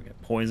 hopefully we don't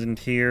get poisoned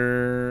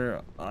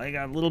here. I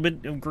got a little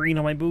bit of green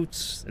on my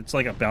boots. It's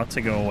like about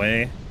to go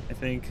away, I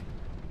think.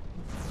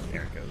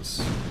 There it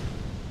goes.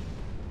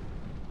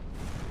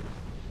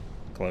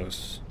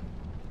 Close.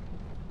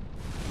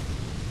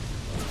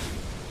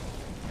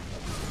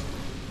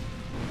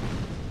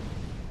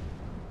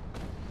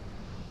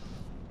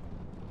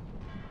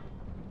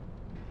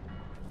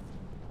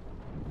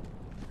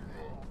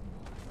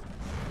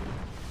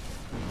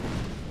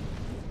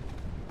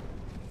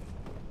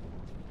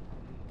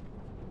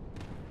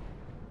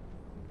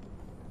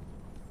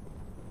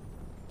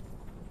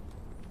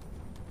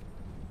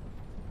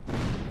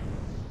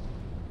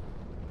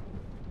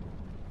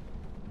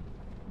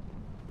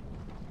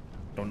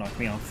 Don't knock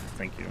me off.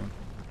 Thank you.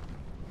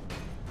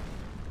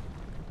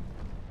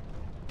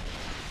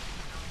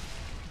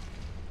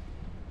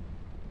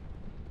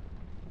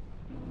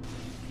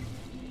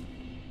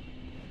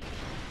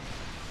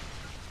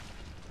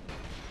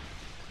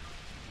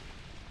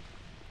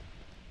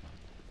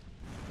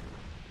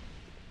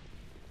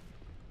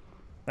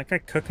 That guy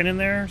cooking in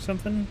there or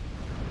something?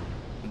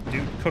 The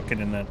dude cooking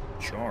in that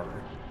jar.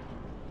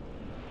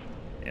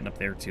 And up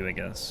there too, I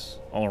guess.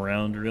 All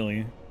around,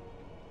 really.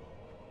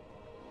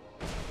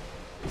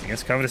 I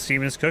guess Covetous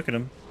Demon is cooking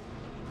him.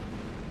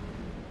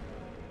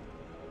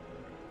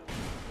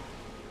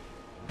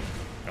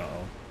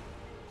 Uh-oh.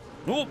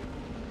 Oh!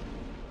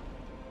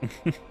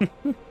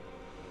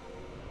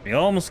 He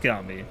almost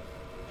got me.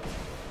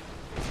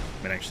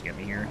 Might actually get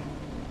me here.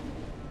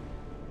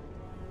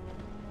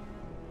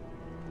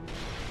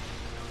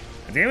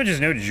 The damage is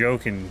no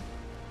joke in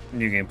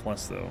New Game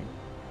Plus, though.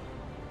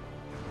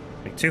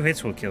 Like, 2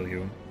 hits will kill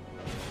you.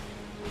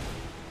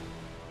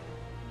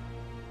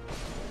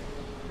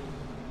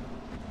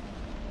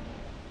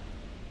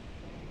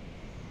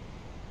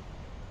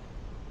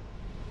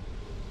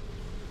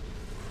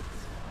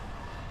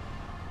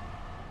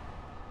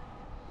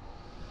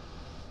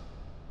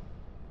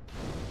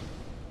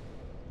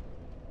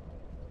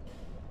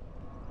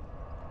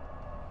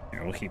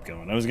 Yeah, we'll keep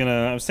going. I was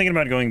thinking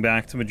about going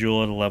back to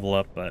Majula to level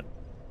up, but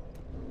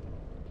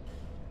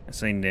I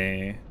say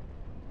nay.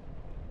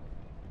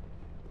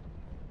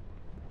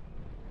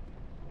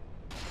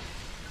 I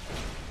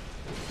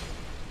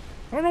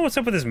don't know what's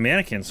up with this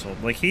mana cancel.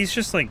 Like, he's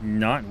just, like,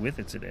 not with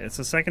it today. It's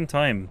the second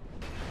time.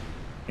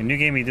 In New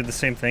Game, he did the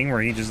same thing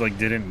where he just, like,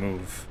 didn't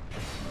move.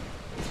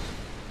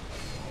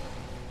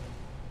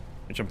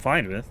 Which I'm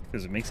fine with,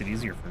 because it makes it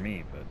easier for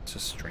me, but it's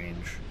just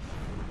strange.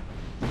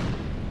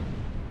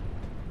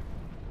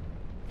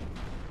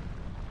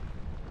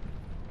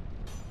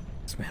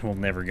 This man will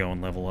never go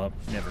and level up.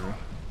 Never.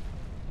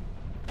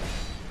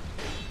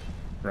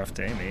 Rough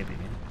day, maybe.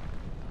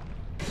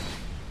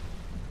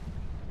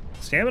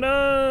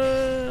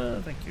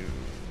 Stamina! Thank you.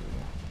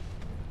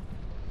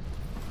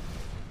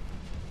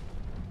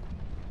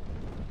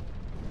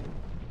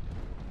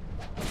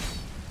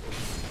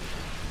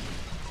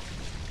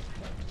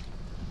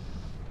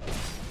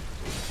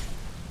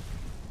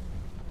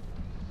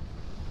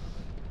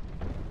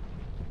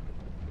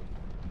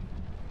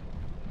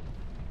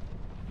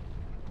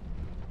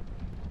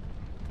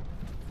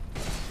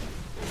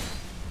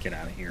 Get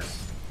out of here.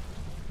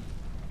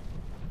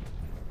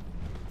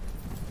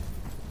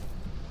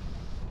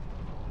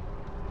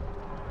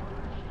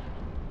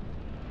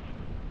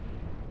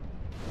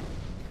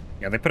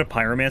 Yeah, they put a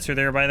Pyromancer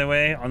there, by the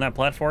way, on that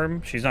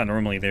platform. She's not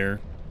normally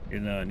there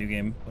in New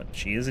Game, but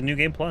she is in New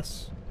Game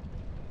Plus.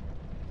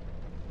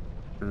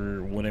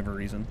 For whatever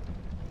reason.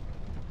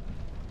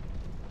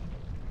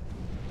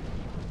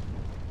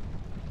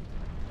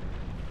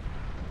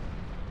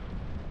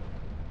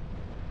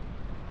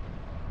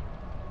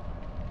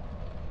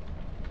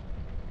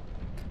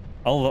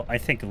 I'll, I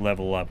think,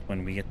 level up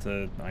when we get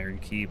to Iron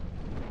Keep.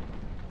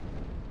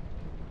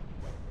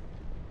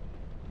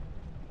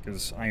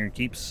 Because Iron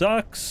Keep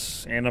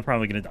sucks, and I'm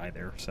probably going to die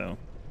there, so...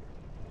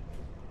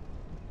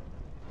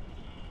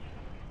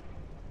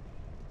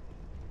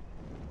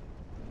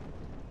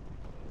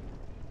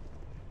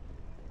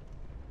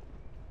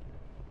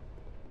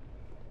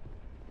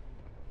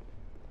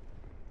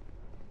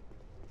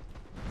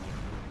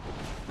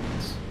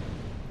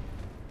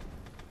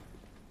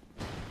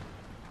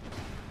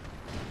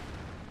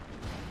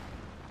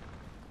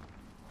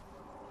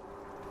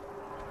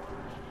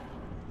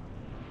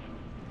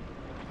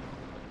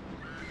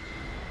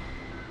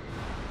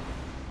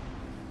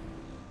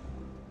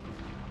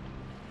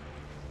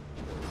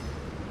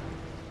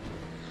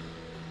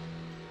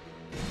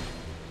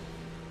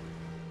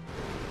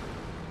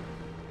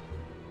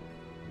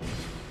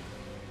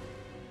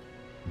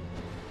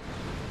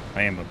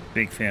 I am a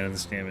big fan of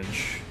this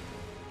damage.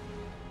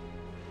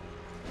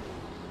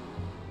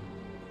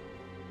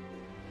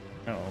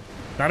 Oh,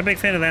 not a big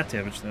fan of that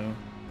damage, though.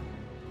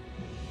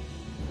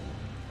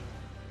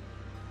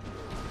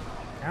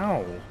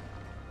 Ow.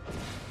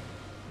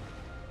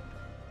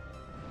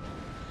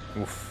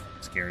 Oof,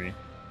 scary.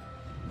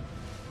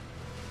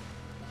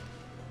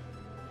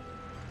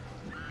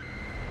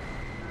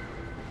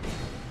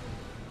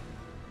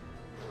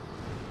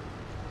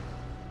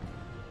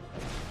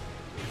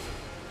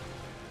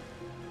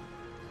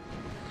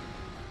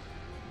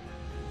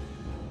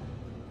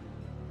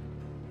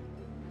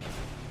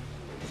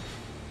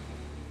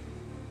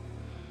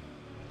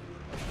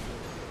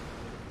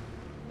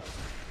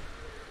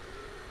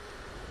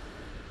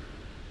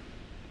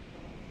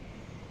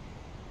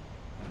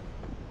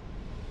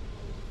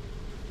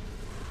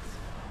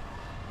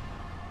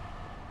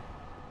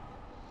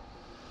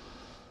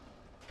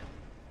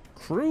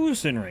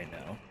 Cruising right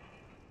now.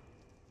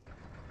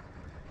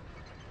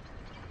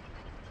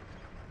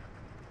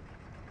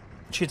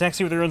 She attacks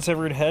you with her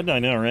unsevered head? I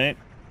know, right?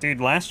 Dude,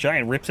 Last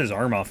Giant rips his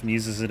arm off and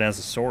uses it as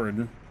a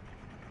sword.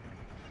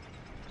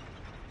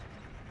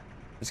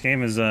 This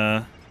game is,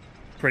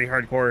 pretty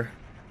hardcore.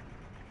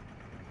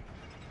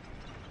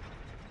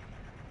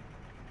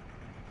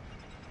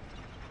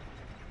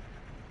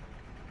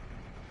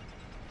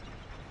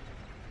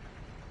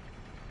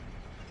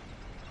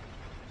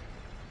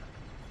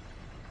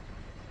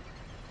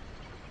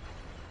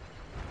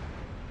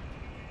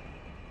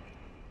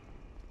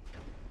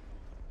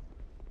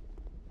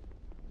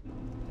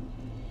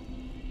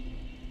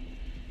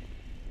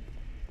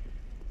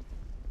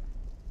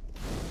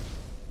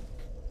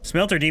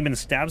 Smelter Demon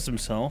stabs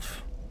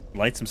himself,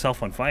 lights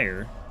himself on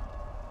fire.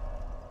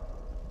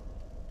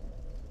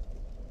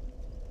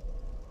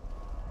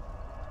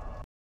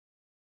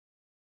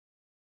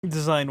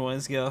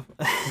 Design-wise, yeah.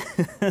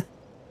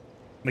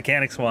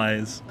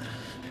 Mechanics-wise,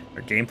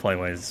 or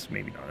gameplay-wise,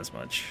 maybe not as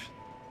much.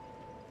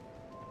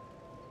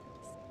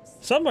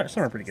 Some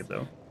are pretty good,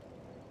 though.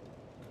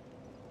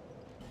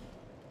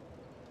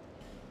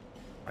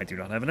 I do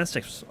not have an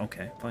S6.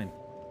 Okay, fine.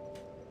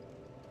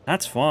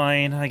 That's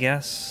fine, I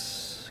guess.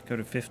 Go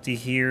to 50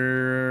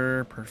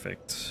 here.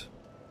 Perfect.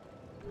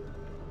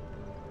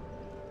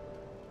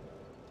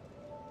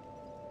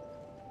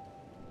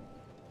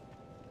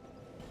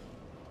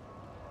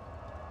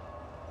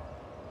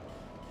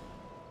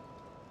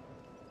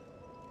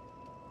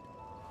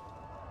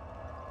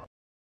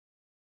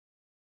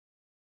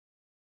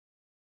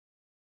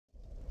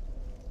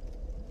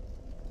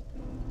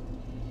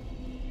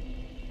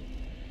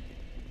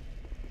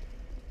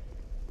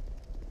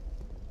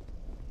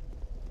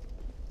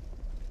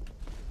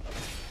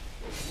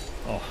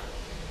 Oh,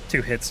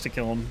 2 hits to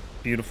kill him.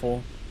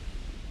 Beautiful.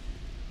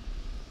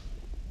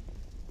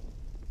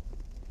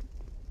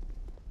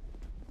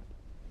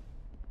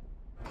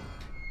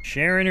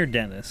 Sharon or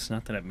Dennis?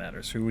 Not that it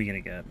matters. Who are we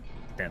gonna get?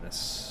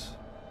 Dennis.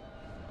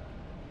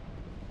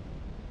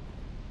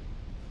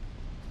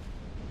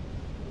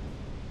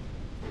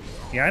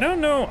 Yeah, I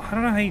don't know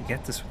how you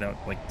get this without,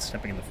 like,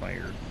 stepping in the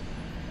fire.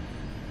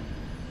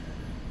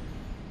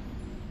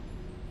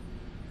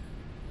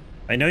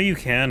 I know you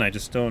can, I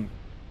just don't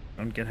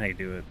get how you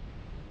do it.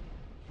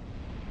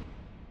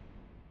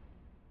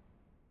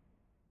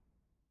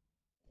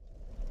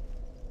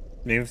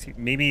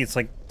 Maybe it's,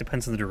 like,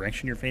 depends on the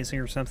direction you're facing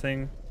or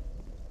something.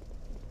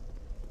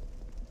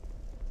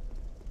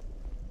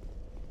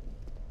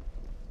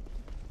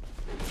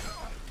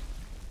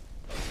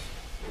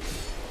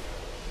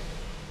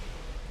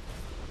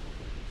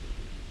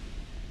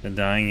 And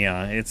dying,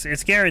 yeah,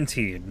 it's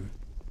guaranteed.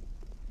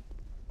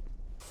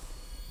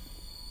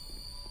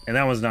 And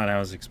that was not how I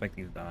was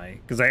expecting to die.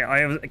 Because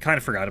I kind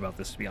of forgot about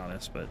this, to be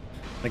honest, but...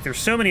 Like, there's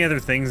so many other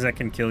things that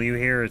can kill you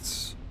here,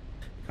 it's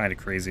kind of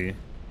crazy.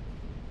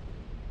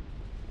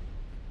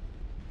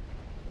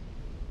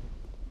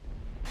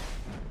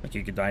 Like,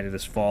 you could die to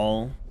this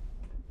fall.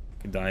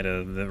 You could die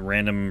to the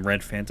random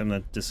red phantom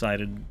that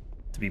decided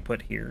to be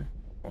put here.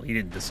 Well, he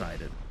didn't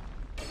decide it.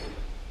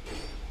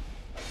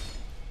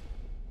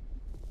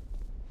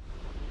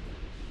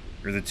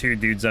 Or the 2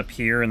 dudes up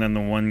here, and then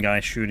the 1 guy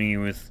shooting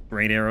you with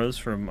great arrows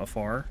from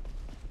afar.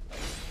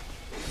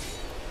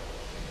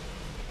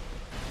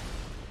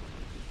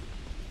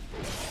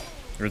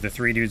 Or the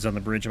 3 dudes on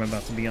the bridge I'm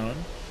about to be on.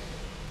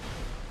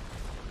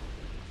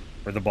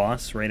 Or the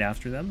boss right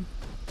after them.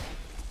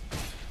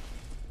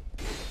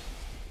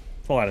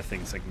 A lot of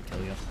things that can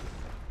kill you.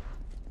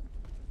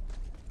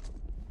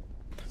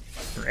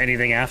 Or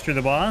anything after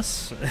the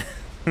boss,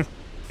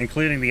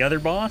 including the other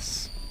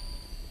boss.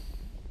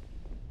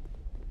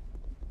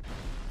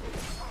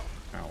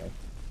 Ow.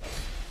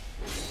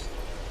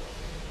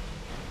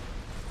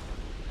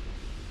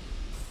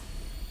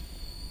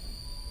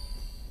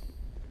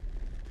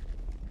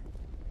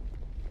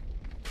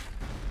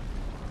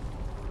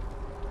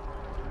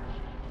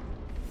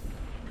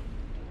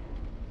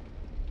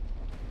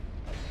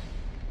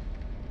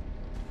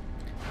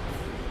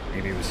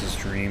 Maybe it was his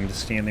dream to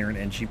stand there in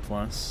NG+.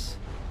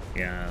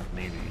 Yeah,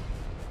 maybe.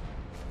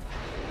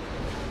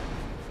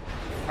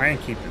 Iron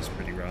Keep is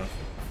pretty rough.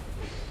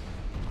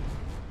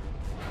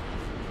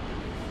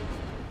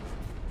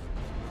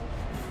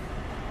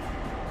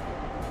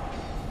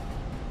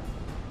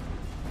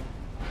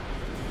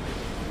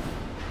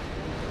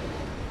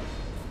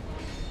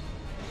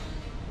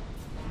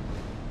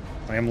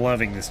 I am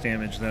loving this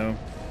damage, though.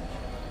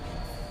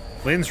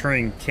 Lynn's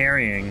running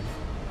carrying.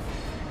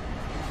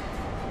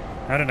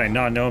 How did I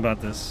not know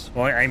about this?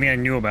 Well, I mean, I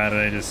knew about it,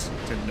 I just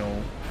didn't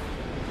know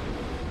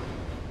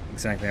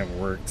exactly how it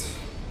worked.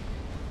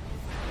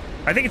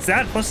 I think it's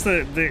that, plus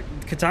the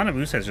katana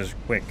moveset is just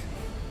quick.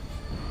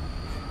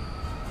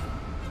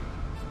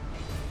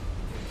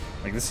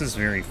 Like, this is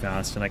very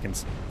fast, and I can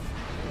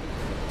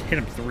hit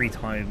him 3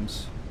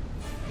 times.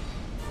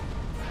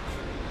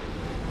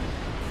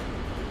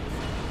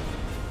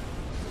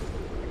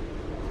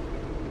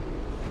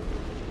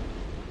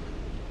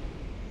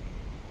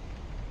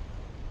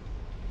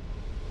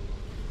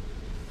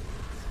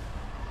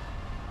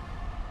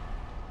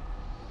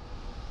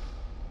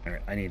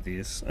 Alright, I need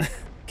these.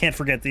 Can't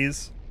forget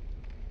these.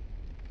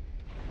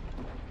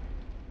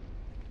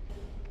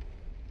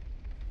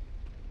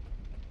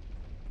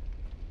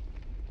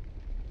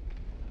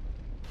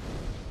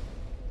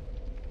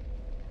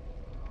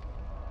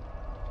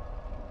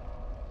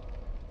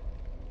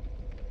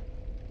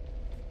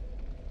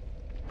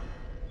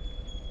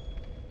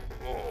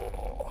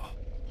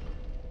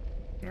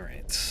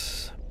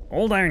 Alright.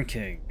 Old Iron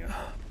King.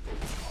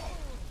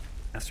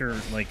 After,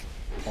 like,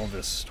 all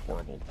this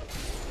horrible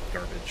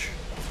garbage.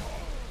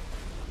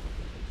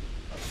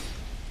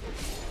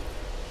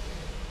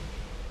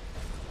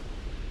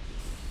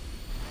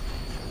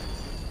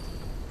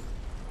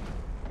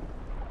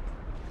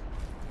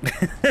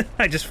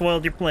 I just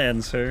foiled your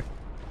plan, sir.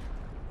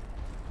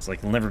 It's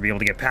like you'll never be able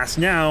to get past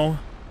now.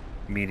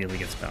 Immediately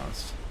gets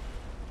past.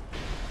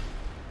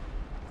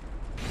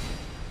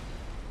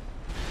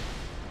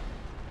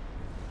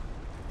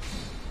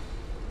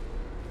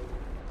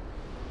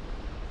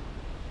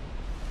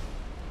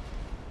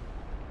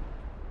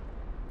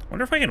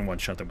 Wonder if I can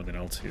one-shot them with an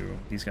L2.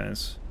 These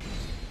guys.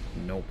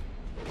 Nope.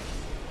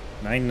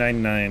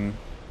 999.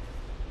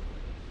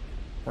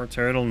 Poor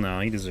turtle? No,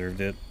 he deserved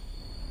it.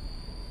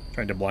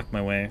 Tried to block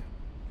my way.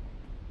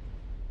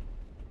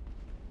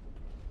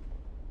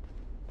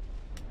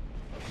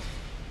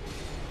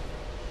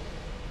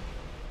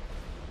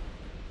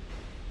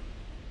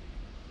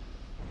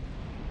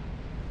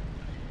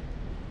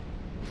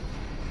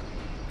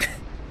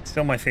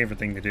 Still my favorite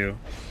thing to do.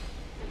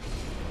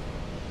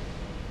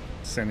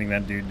 Sending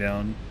that dude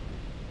down.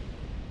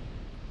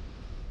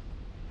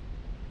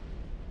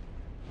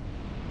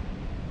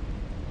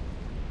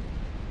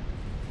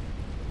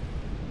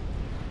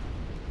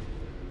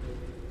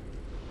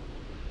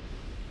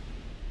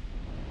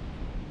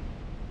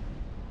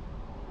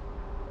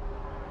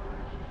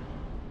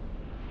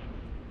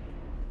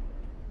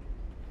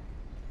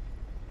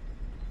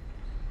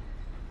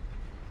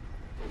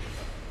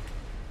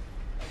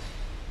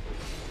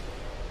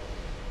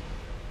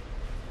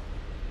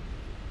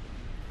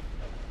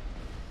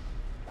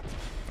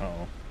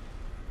 Uh-oh.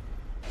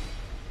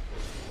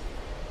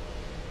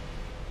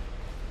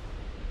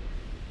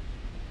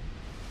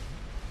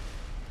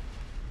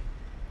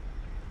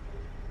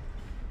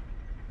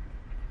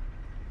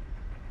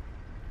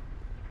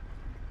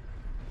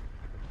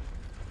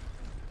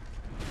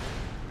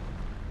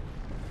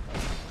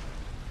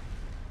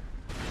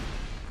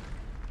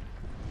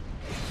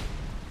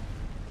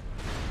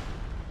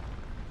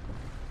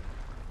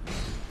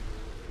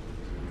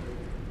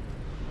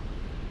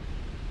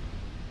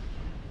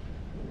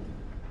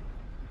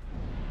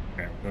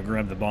 We'll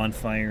grab the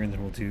bonfire, and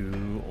then we'll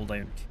do Old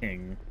Iron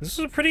King. This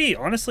is a pretty,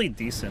 honestly,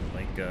 decent,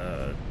 like,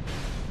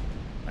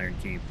 Iron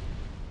Keep,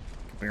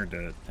 compared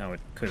to how it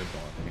could have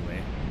gone, anyway.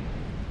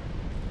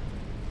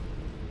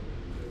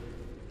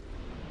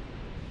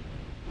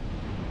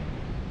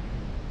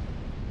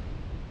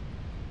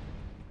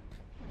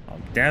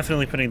 I'm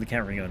definitely putting the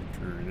camera gun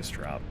for this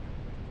drop.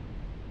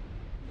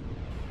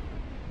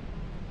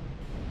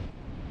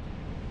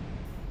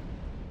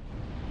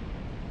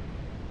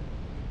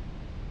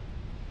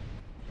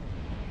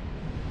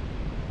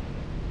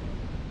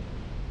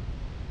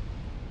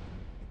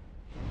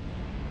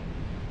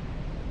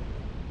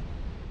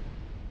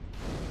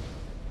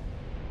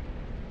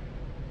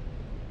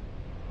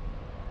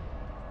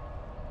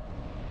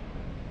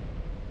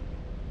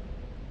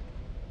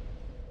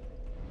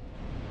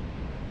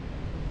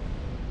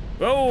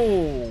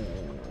 Oh!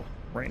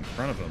 Right in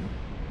front of him.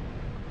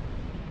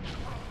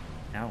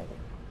 Ow.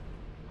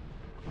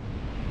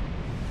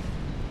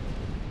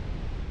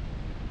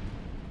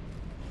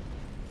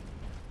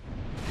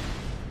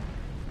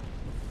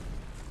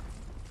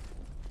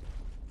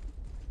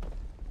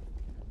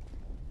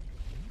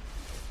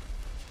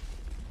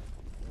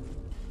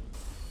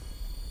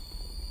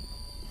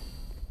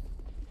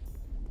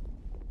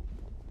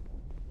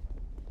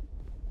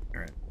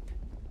 Alright.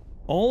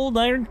 Old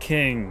Iron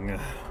King.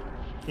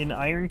 In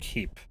Iron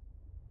Keep.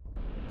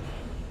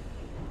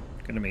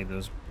 Could have made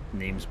those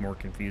names more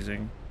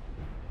confusing.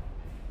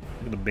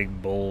 Look at the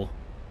big bull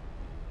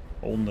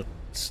holding the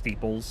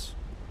steeples.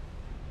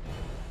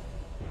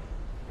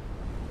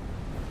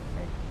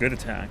 Oh, good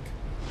attack.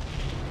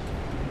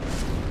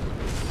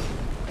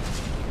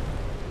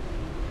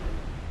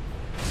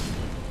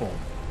 Boom.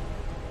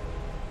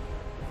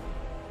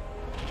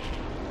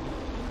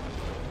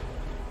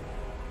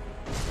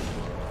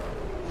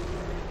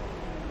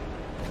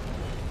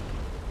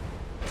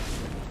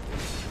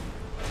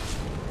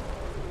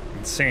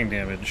 Insane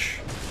damage.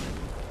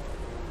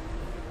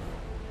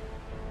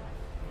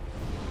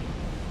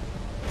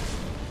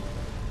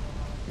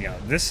 Yeah,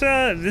 this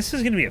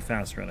is gonna be a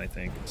fast run, I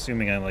think.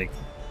 Assuming I like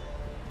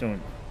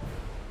don't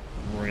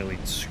really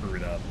screw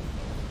it up.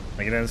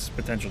 Like it has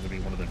potential to be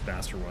one of the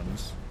faster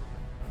ones.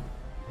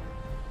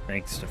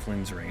 Thanks to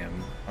Flynn's Ring,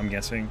 I'm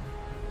guessing.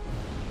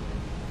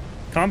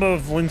 Combo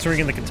of Flynn's Ring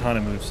and the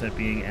Katana moveset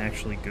being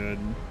actually good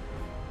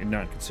and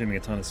not consuming a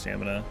ton of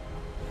stamina.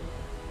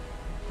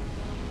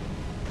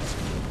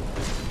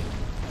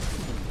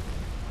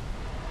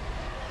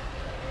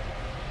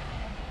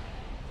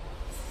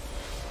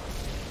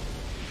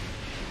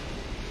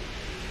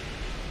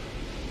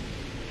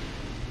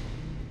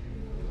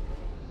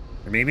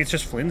 Maybe it's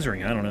just Flynn's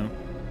Ring, I don't know.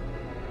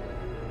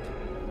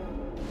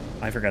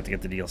 I forgot to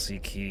get the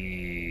DLC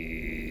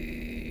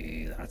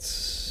key.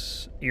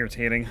 That's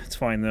irritating. It's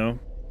fine, though.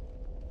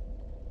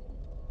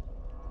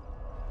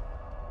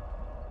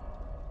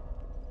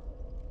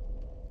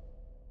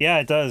 Yeah,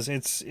 it does.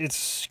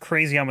 It's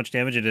crazy how much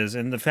damage it is,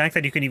 and the fact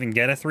that you can even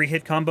get a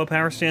 3-hit combo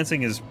power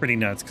stancing is pretty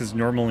nuts, because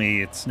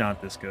normally it's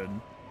not this good.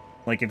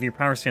 Like, if you're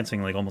power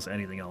stancing like almost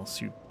anything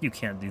else, you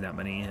can't do that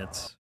many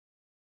hits.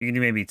 You can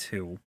do maybe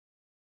 2.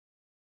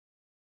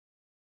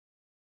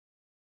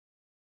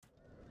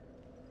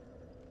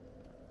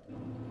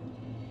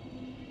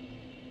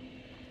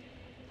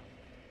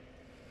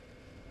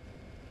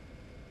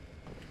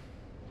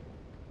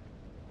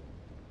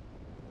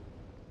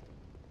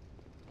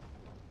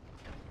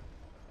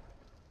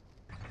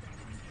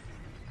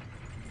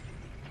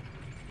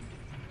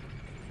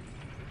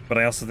 But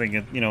I also think,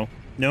 you know,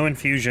 no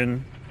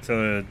infusion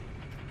to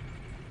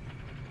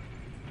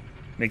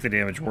make the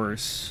damage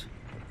worse.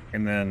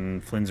 And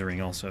then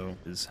Flinzering also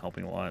is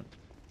helping a lot.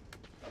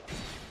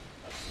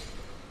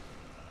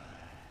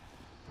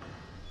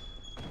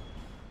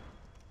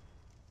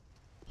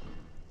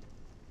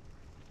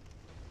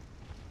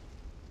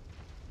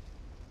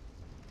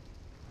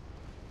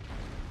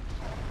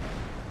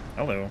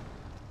 Hello.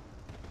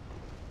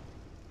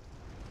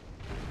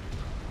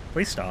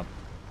 Please stop.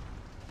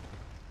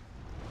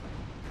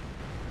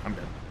 I'm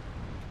dead.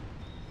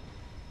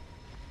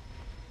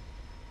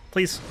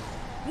 Please.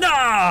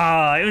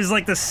 No! It was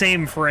like the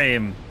same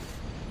frame.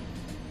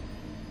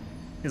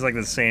 It was like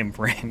the same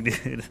frame,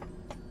 dude.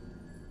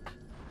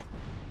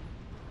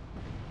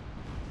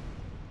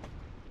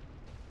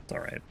 It's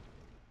alright.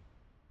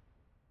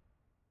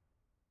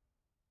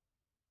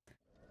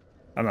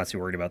 I'm not too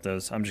worried about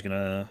those. I'm just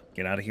gonna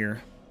get out of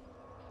here.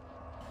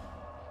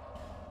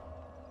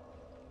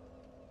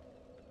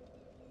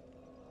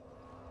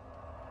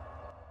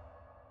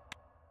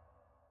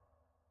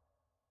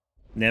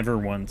 Never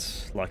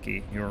once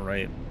lucky. You're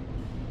right.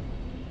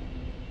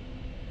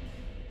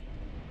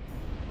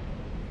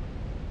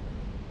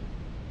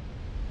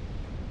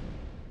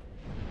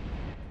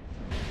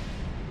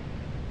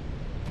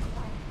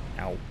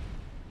 Ow.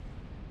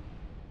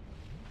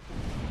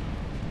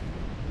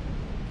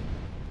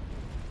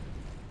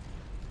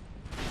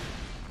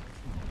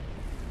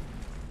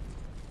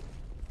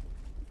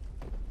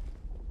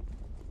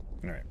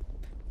 Alright.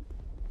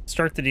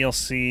 Start the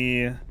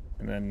DLC,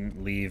 and then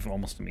leave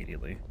almost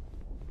immediately.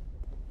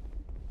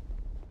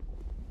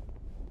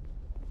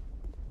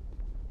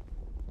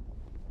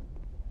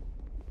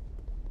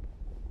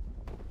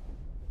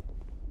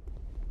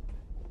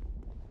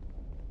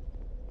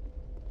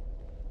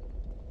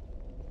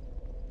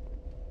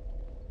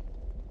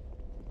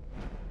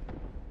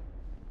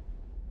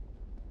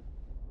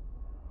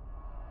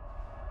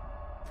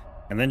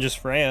 And then just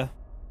Freya.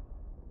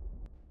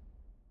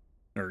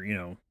 Or, you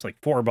know, it's like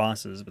 4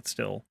 bosses, but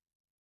still.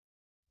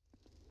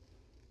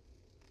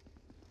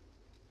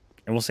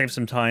 And we'll save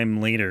some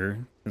time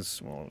later,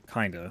 because, well,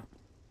 kinda.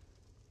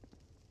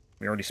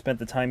 We already spent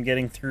the time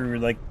getting through,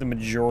 like, the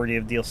majority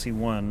of DLC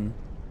 1.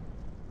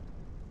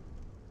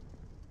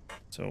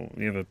 So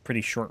we have a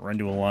pretty short run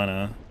to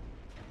Alana.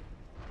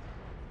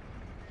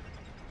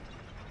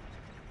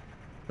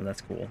 So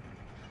that's cool.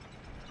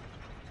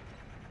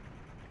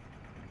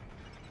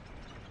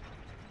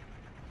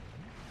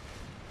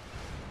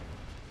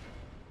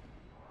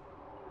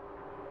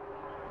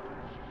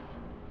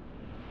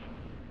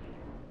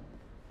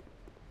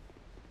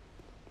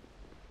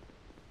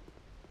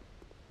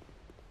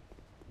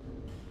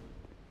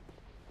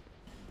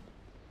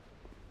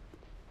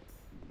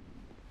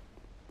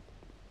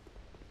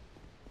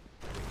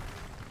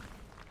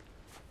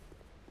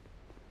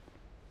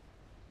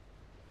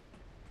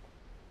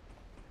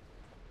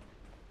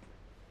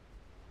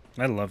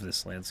 I love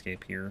this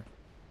landscape here.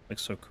 It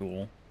looks so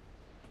cool.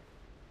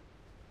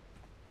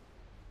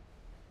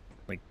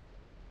 Like,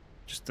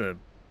 just the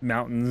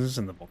mountains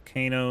and the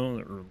volcano,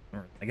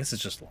 or I guess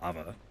it's just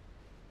lava.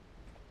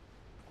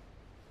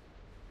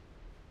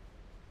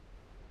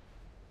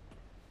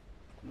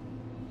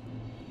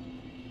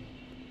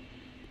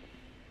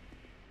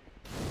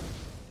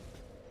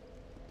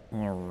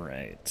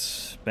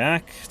 Alright,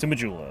 back to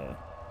Majula.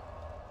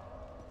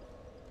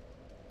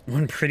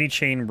 One pretty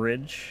chain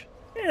bridge.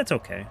 Yeah, it's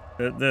okay.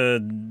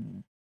 The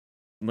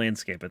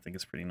landscape, I think,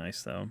 is pretty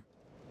nice, though.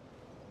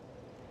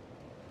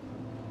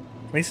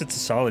 At least it's a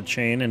solid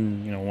chain,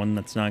 and, you know, one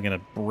that's not gonna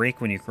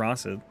break when you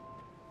cross it.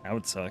 That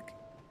would suck.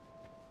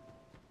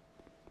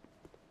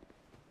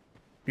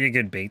 Be a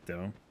good bait,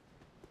 though.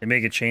 They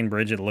make a chain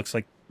bridge, it looks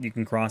like you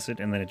can cross it,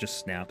 and then it just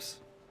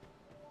snaps.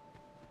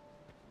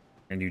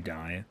 And you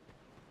die.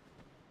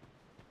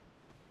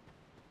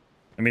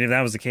 I mean, if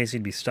that was the case,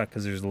 you'd be stuck,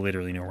 because there's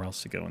literally nowhere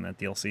else to go in that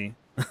DLC.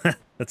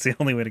 That's the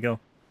only way to go.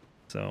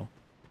 So,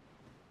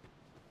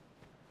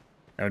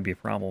 that would be a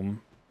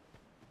problem.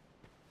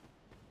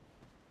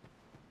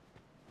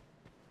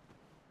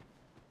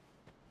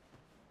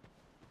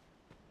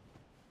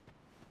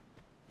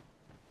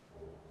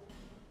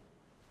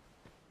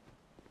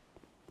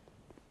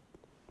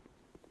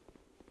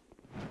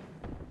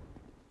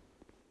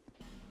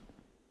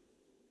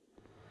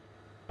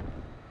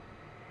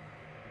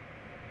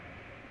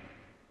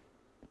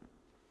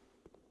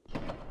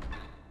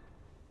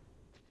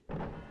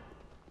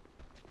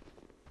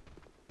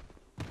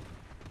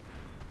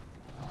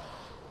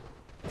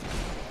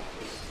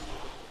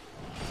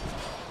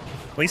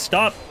 Please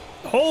stop.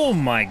 Oh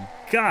my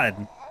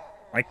god.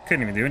 I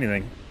couldn't even do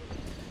anything.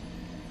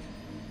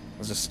 I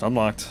was just stun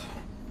locked.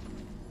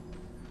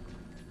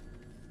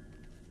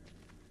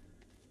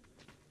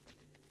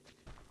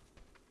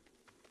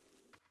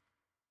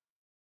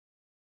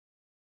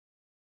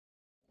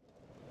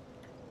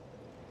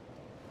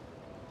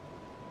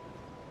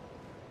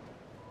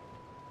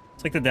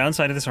 It's like the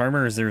downside of this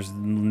armor is there's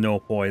no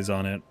poise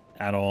on it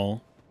at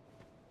all.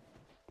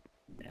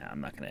 Yeah, I'm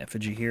not gonna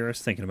effigy here. I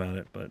was thinking about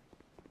it, but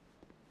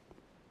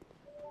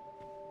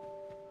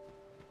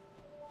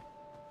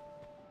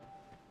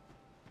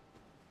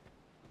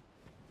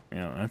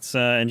That's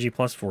NG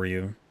plus for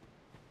you.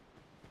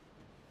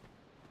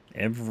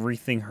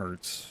 Everything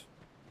hurts.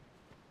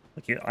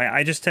 Like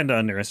I just tend to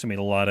underestimate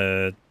a lot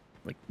of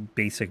like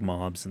basic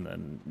mobs, and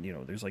then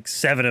there's like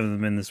 7 of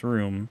them in this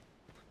room.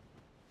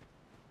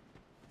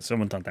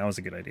 Someone thought that was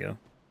a good idea.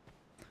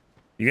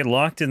 You get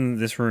locked in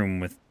this room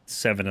with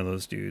 7 of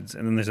those dudes,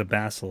 and then there's a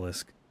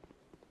basilisk.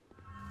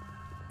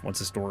 Once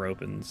this door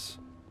opens,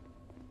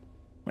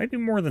 might be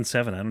more than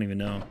 7. I don't even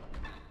know.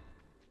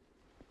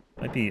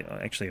 Might be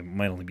actually it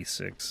might only be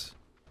 6.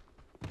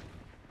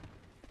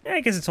 Yeah,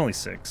 I guess it's only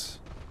 6.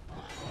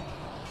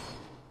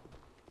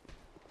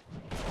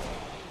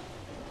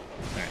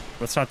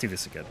 Let's not do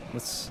this again.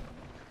 Let's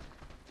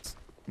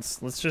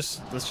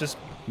just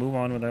move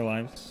on with our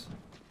lives.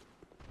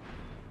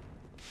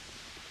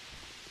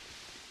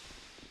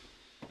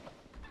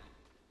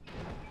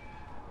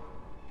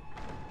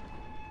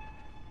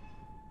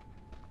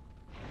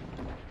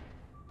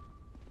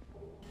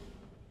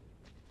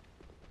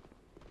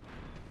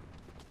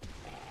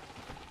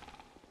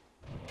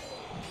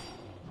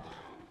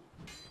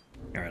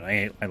 All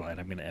right, I lied.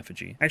 I'm gonna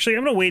effigy. Actually,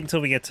 I'm gonna wait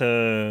until we get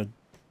to.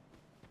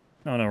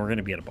 Oh no, we're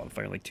gonna be at a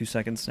bonfire. Like 2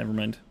 seconds. Never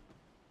mind.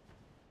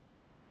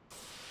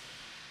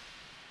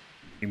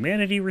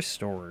 Humanity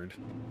restored.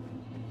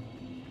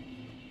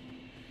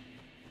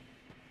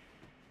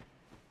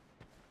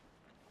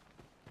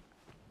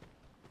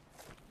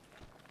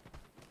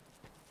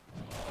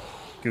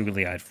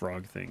 Googly-eyed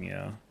frog thing,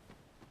 yeah.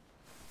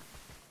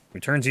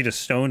 Returns you to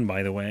stone,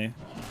 by the way.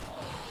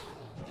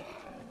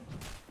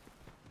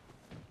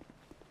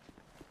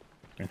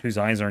 And whose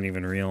eyes aren't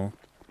even real.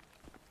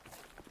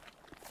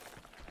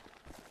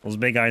 Those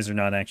big eyes are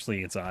not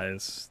actually its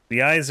eyes.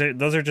 The eyes are,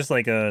 those are just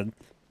like a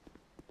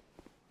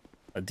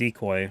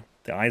decoy.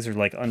 The eyes are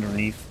like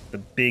underneath the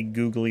big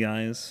googly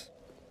eyes.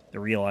 The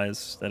real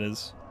eyes, that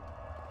is.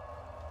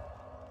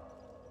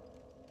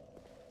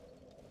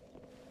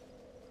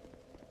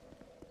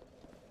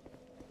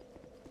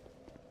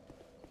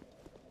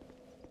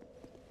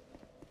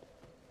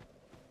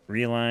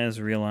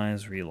 Realize,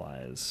 realize,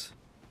 realize.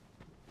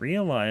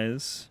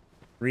 Realize,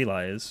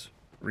 realize,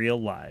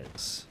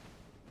 realize.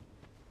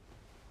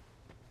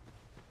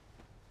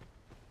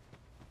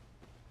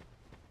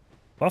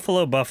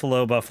 Buffalo,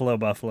 buffalo, buffalo,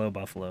 buffalo,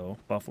 buffalo,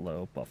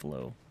 buffalo,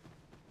 buffalo.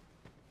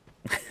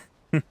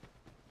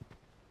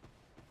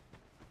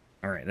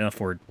 Alright, enough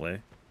wordplay.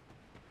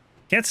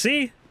 Can't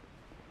see!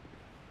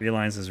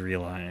 Realize is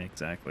real eye,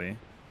 exactly.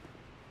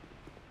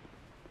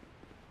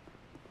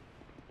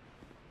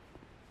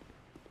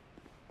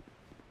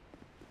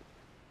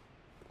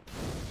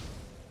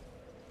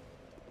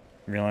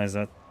 Realize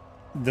that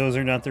those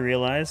are not the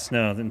real eyes?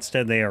 No,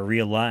 instead they are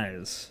real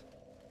eyes.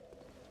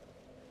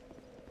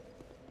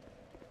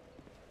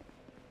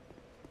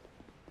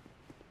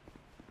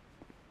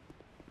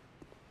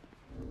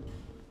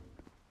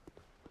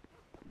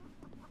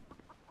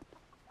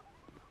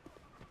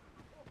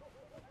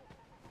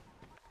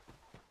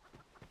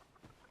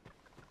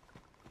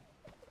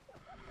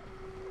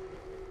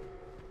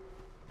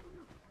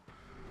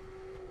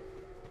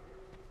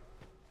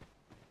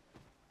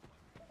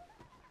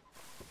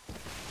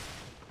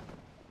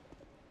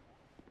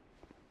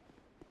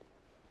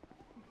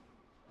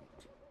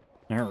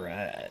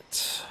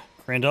 Alright.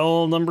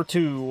 Crandall number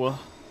 2.